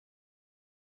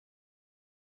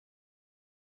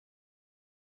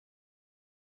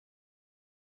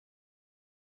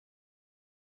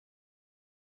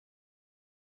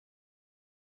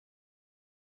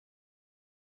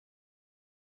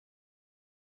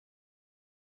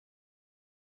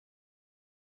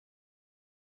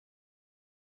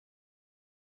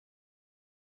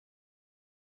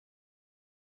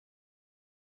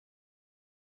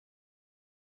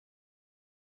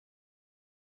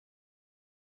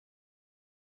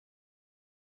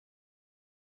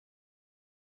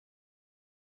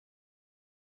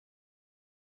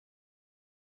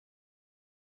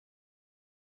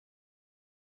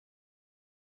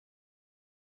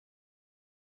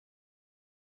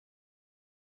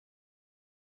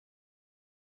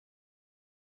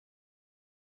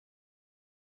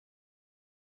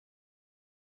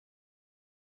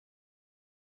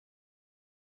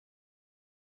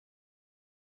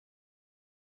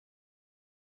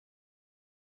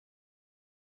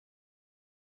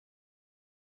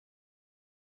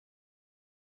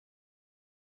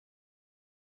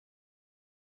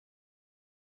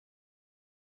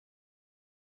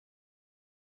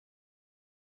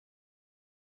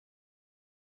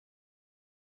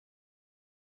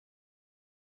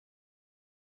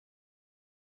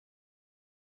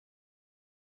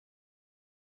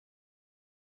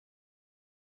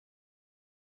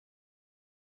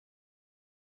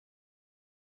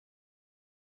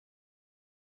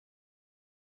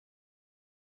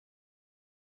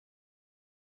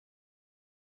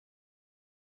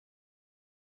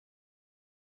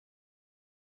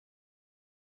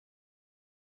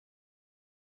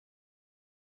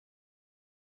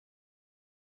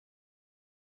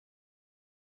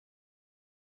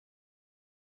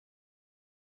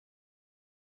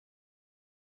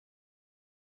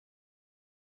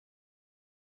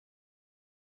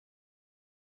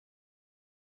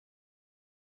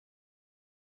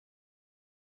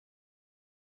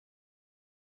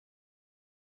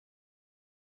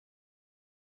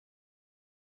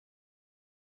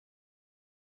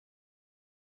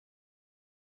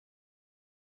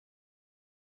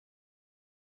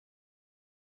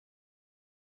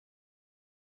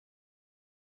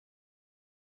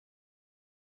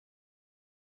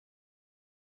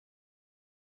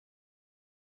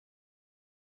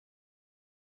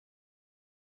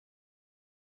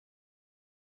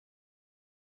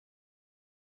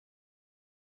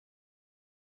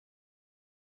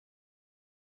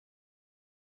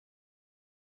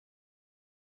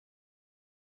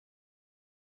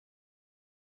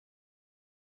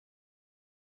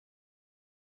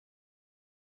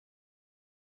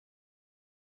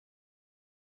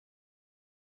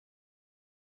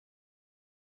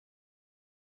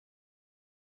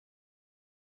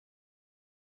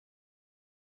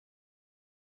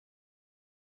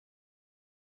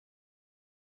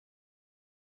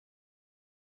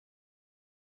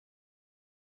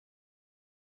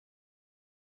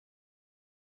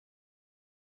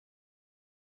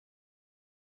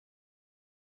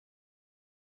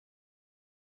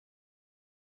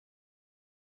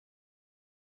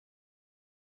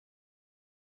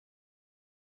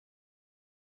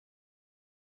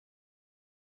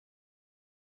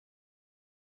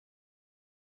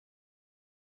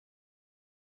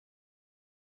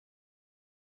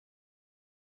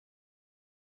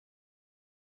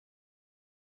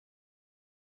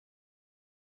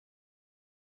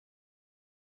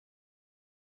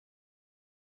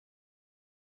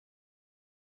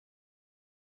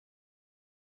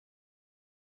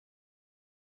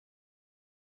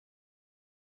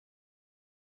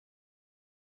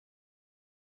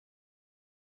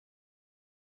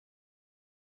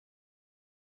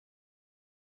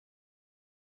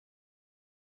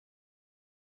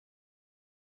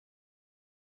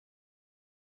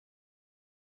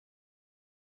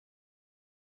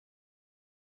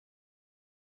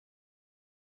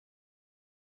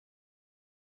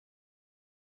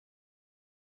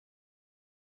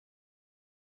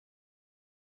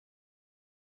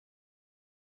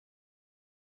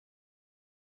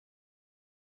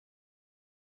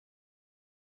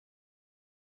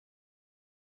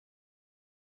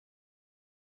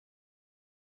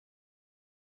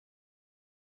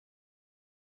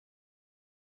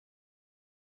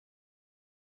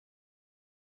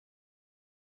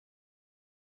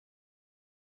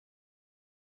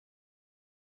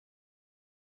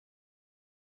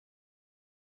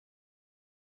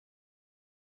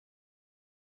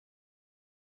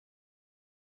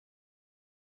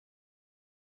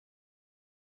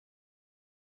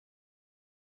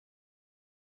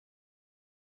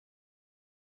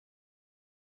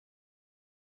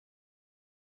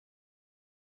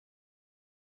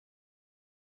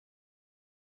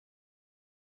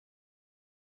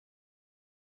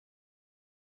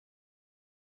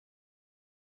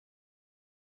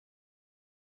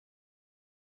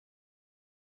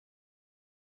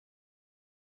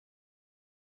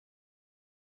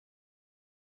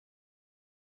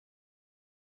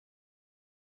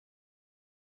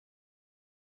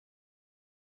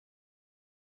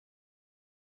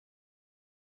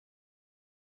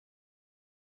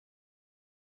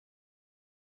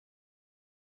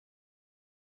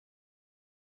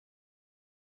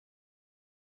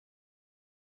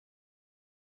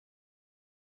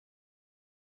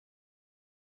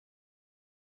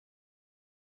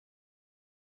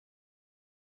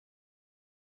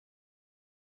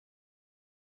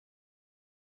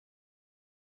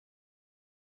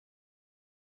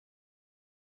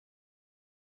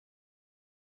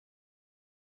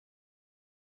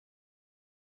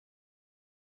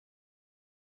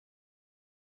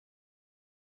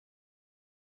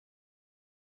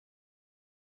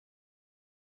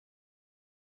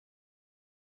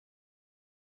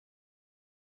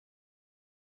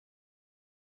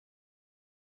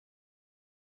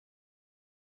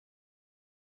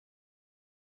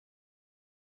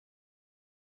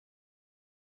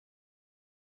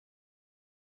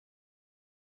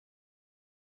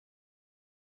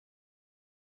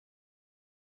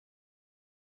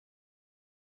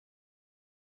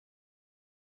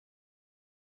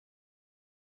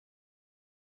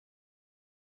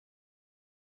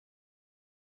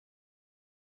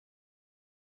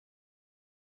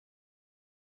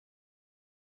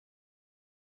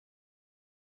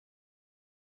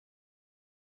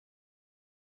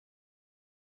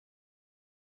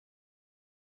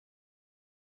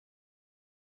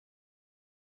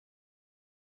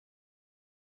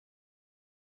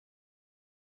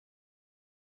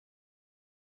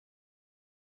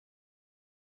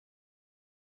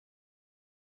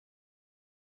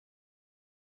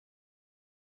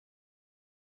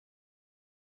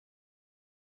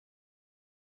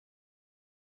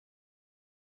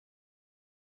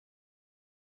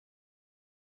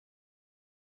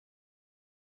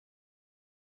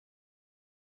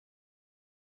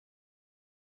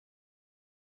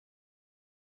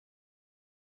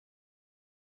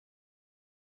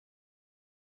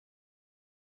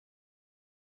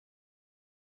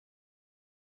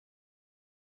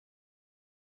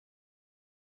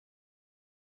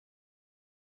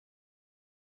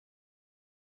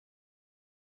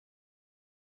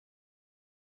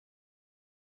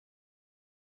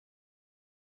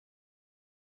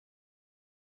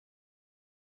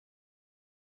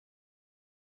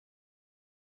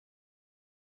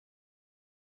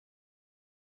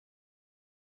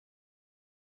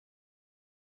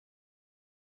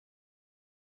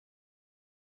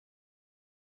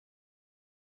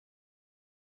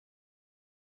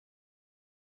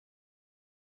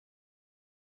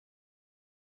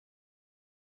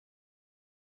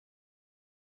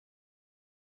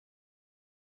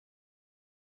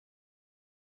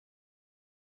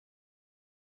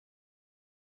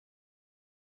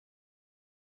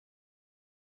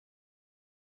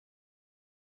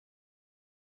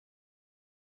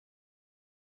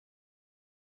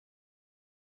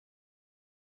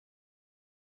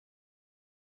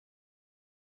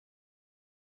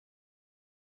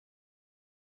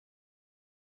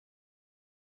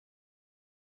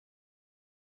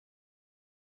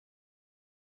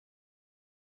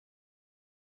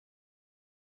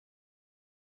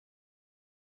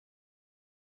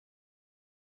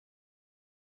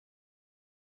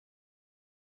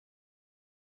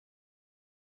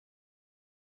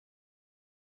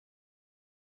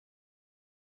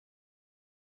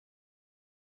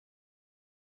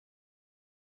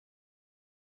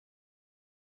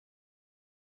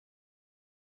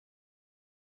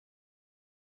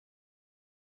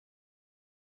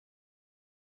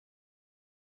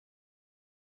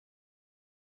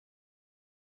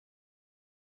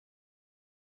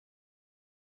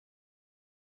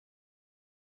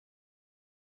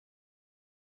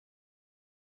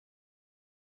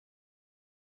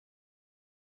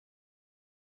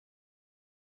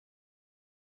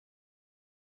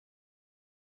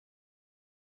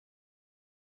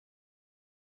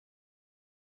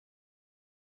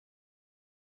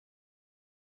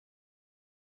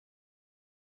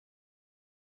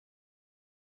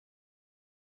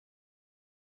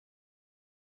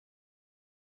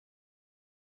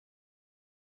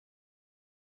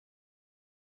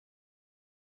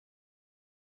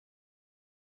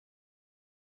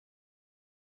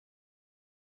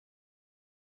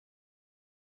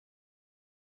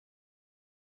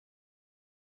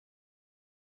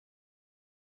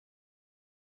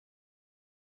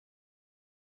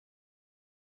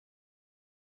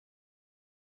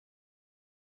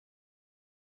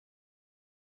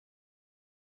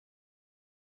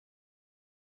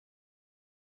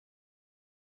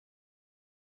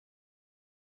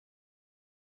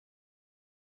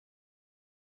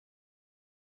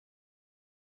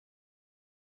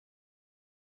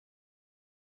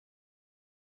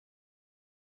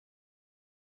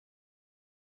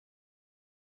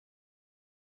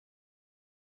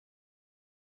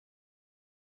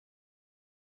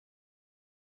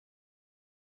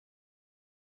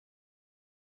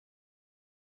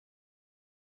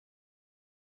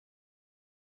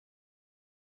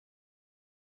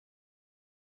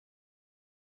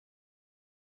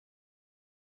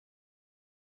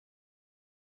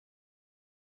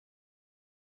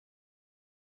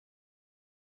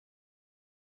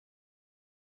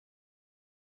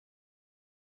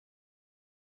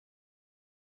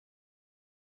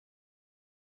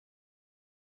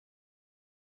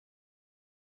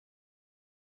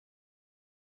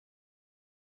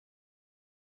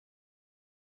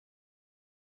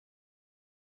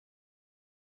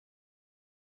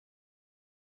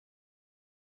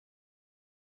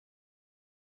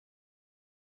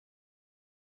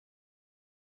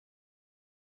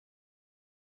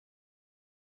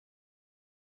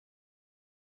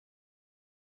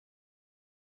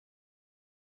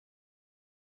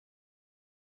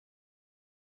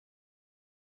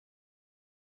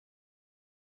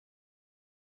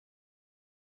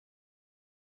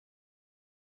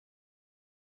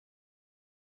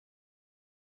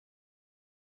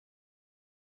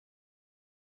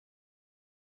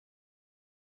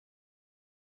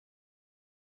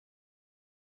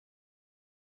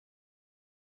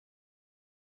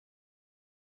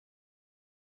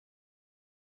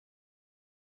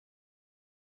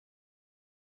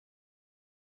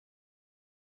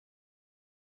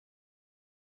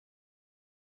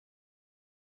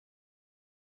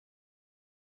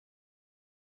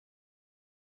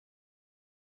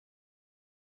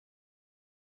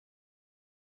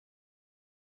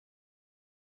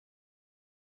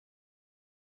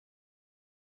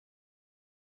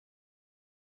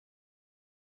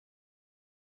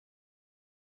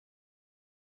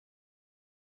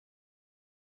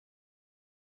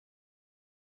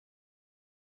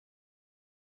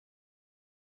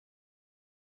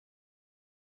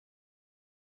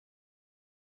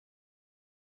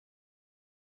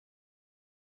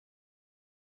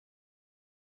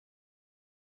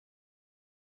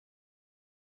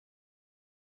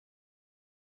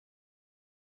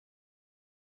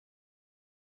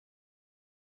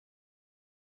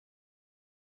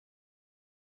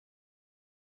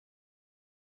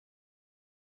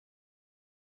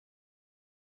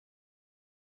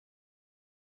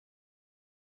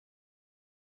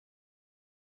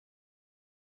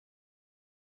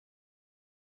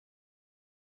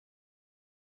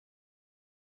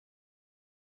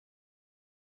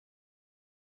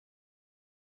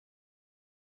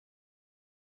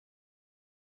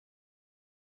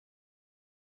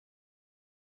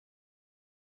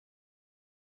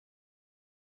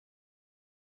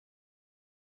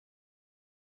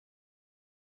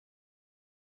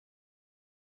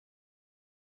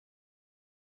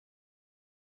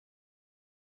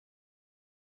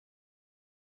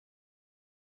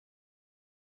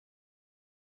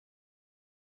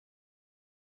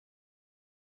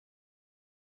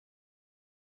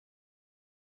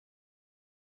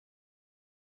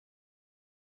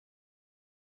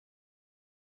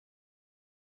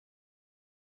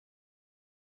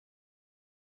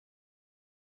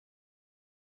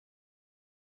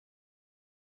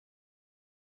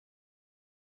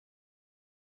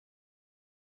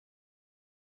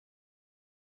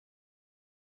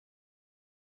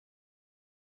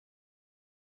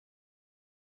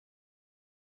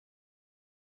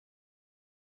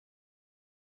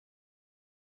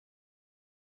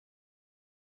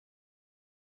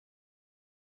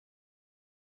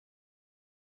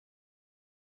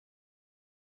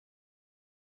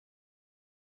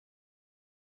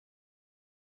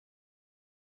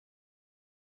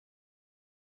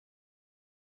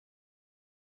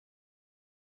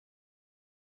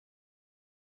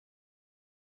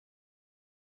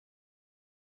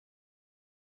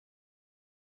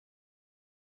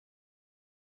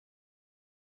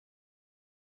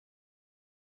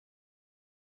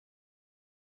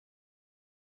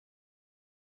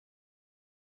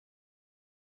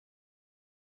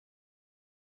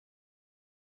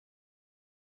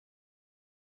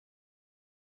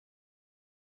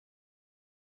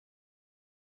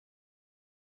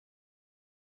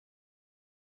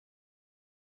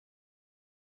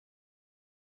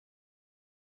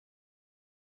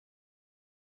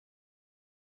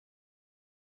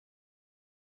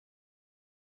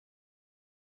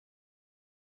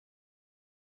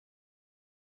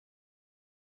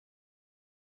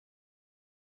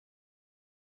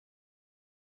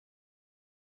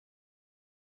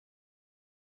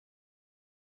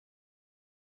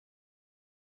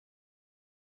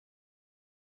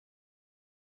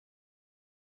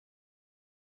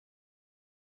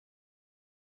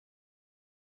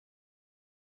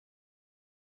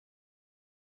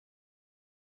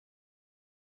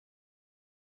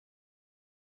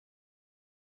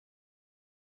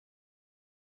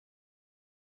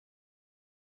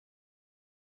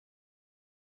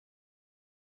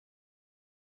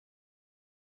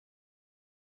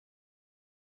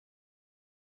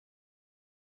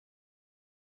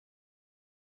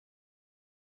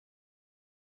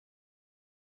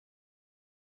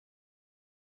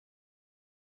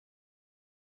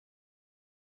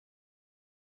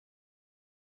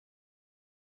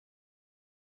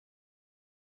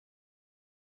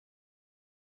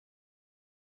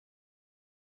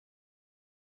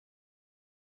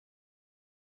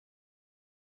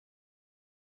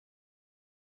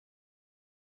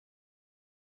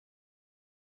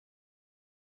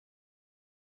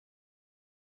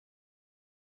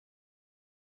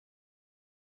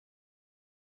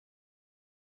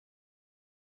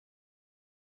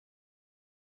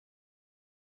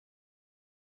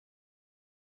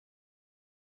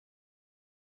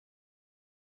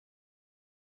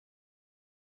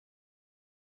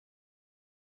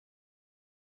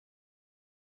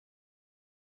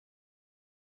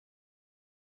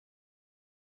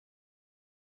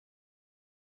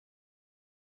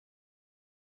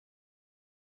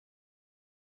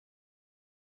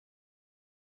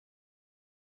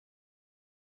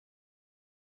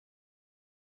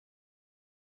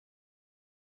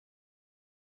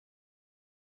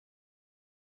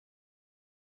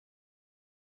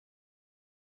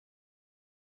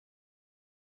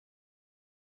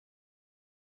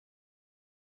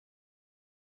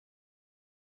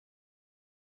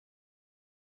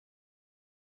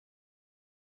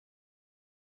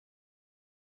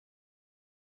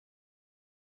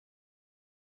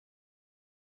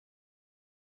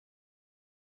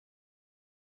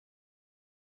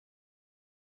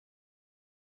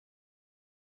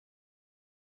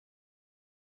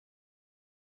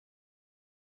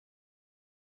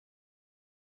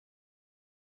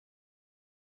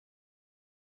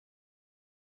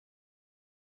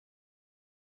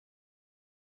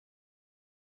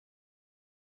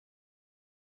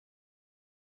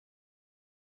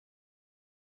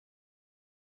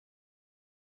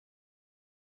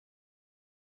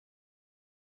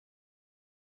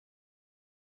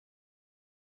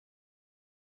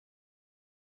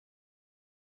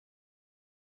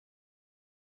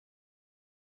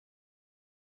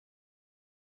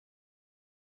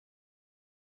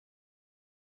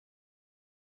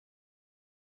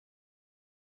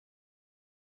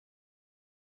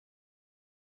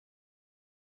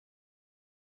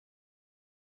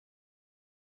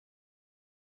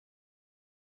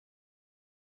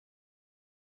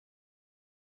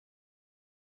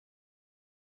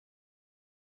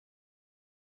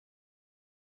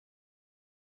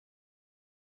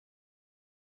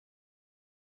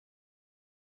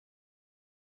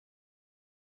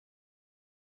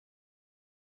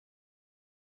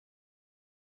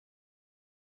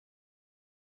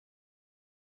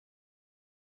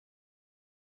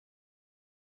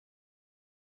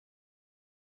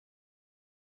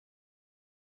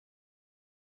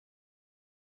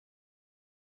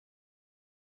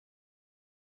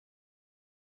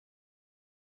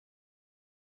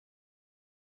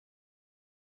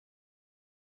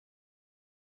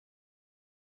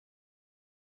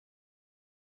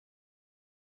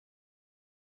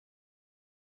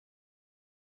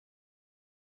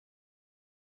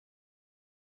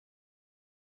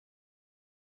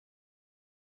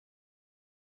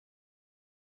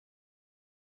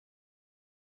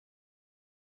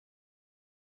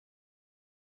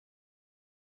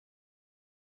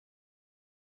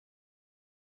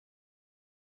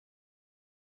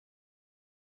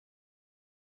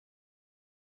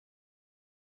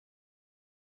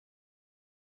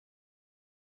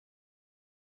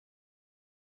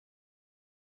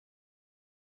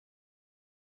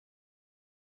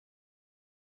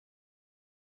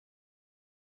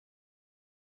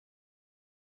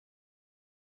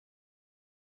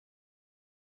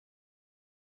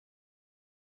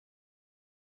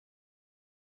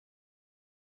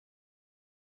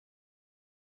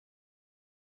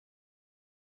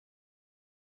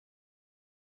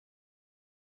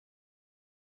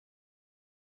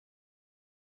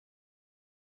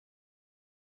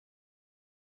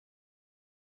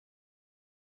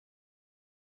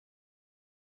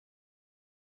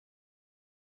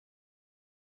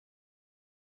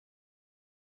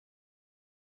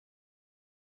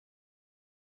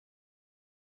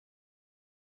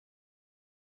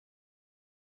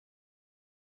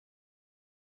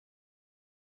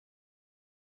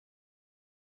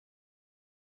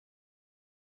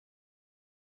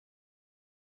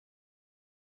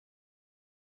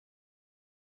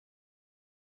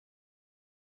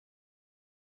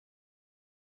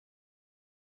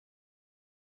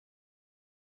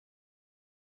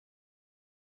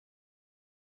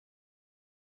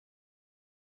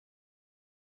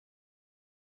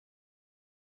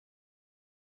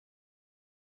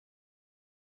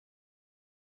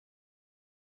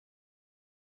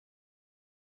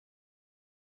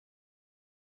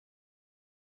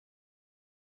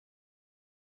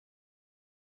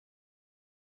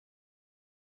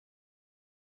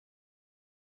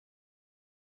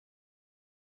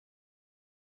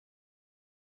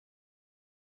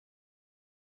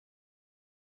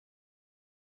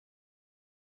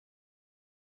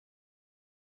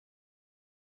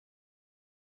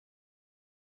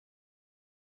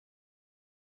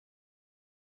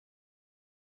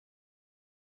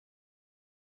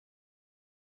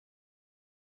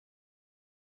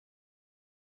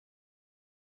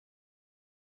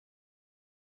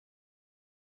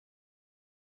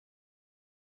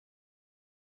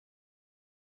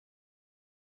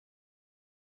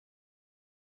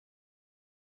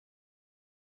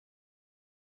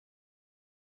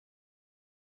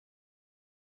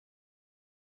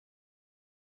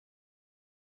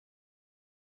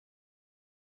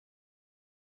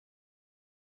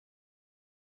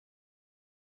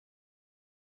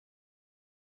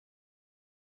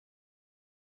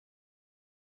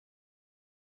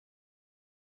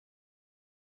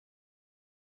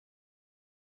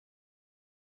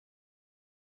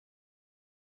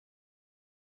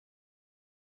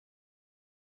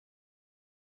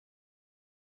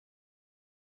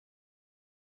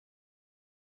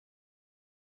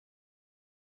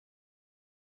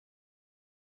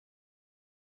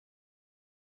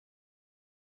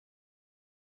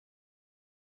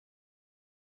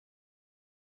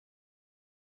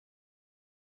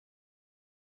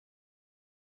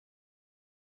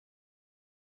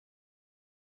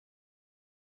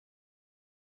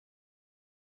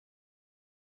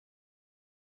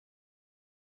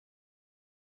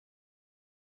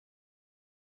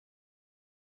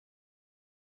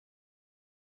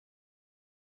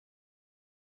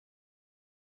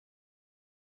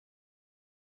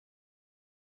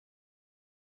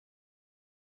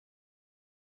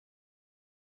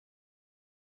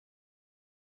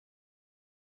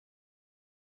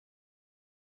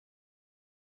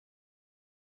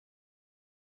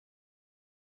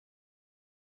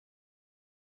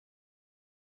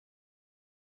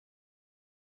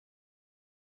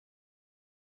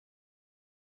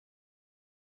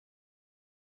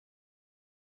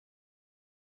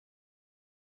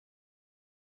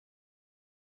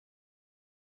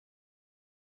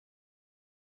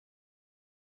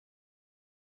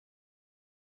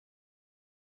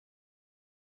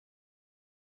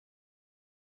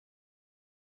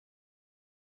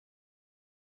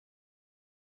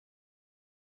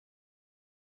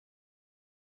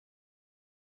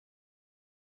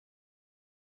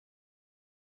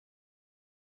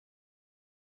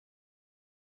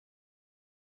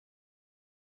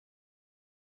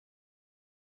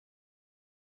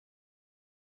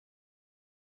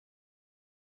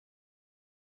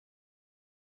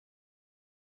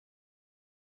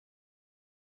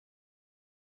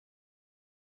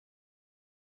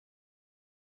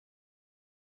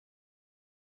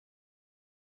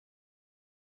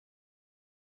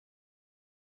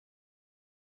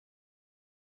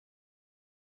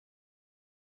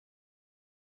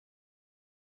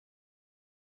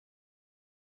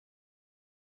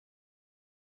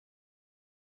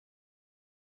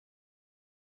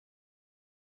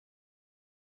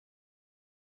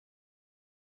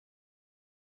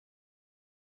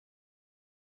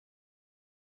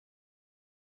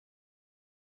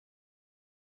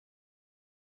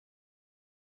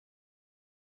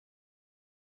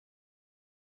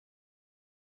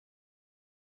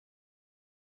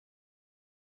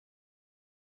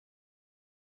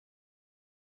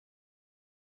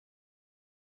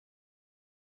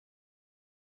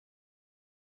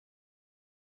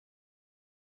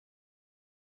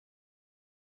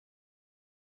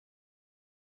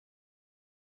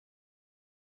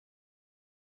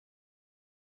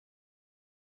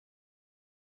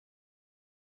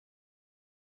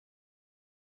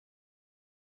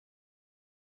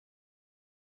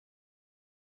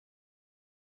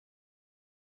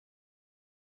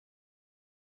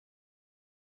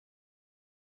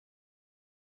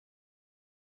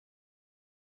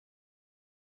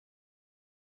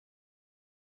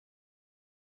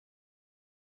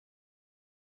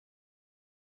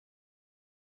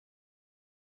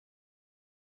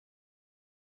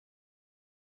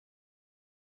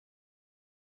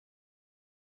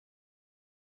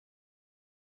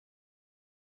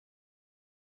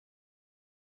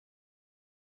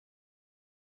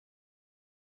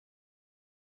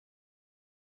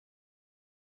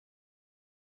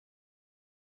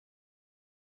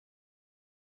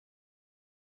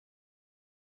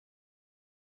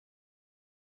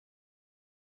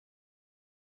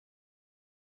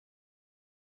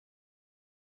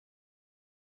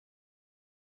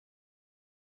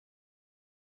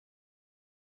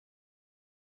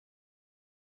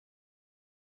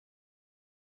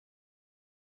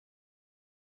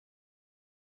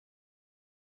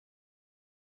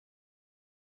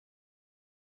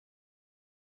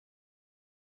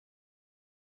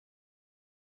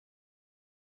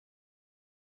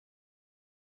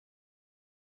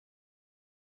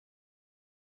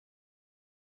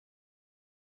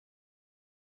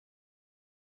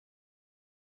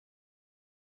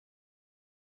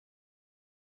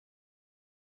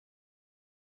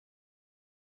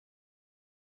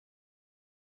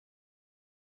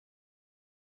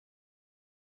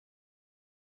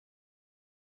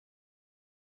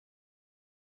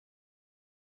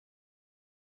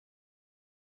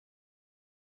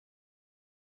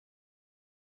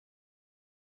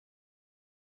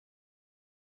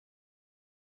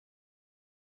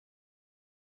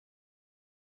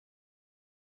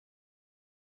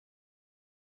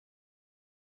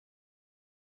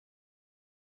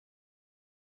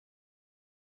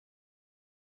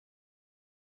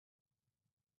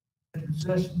 executive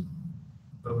session?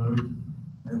 So moved.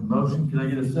 Have a motion, can I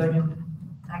get a second?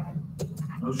 Second.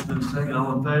 Motion and a second,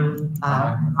 all in favor?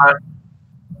 Aye.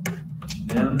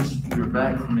 Unanimous. We are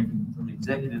back from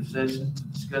executive session to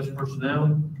discuss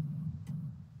personnel.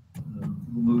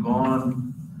 We'll move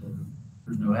on.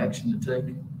 There's no action to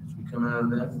take as we come out of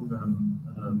that. We're going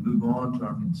to move on to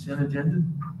our consent agenda.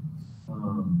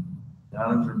 The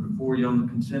items are before you on the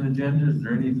consent agenda. Is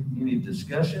there any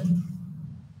discussion?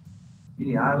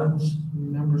 Any items any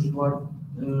members would like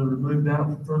removed out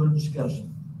for further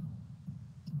discussion?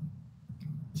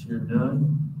 Is here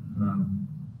none?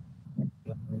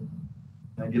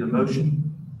 Can I get a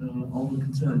motion on the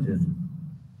consent agenda?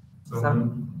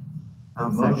 A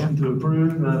motion to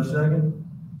approve. I have a second.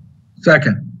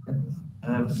 Second.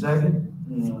 I have a second.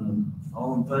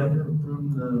 All in favor of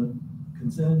approving the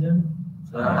consent agenda?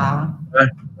 Aye. Aye.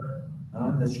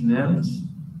 Aye, that's unanimous.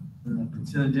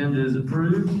 Consent agenda is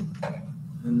approved,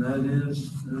 and that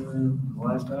is the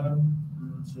last item.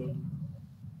 So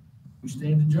we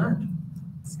stand adjourned.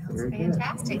 Sounds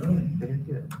fantastic. Very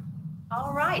good.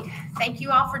 All right. Thank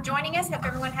you all for joining us. Hope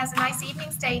everyone has a nice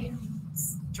evening. Stay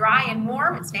dry and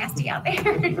warm. It's nasty out there.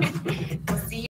 We'll see you.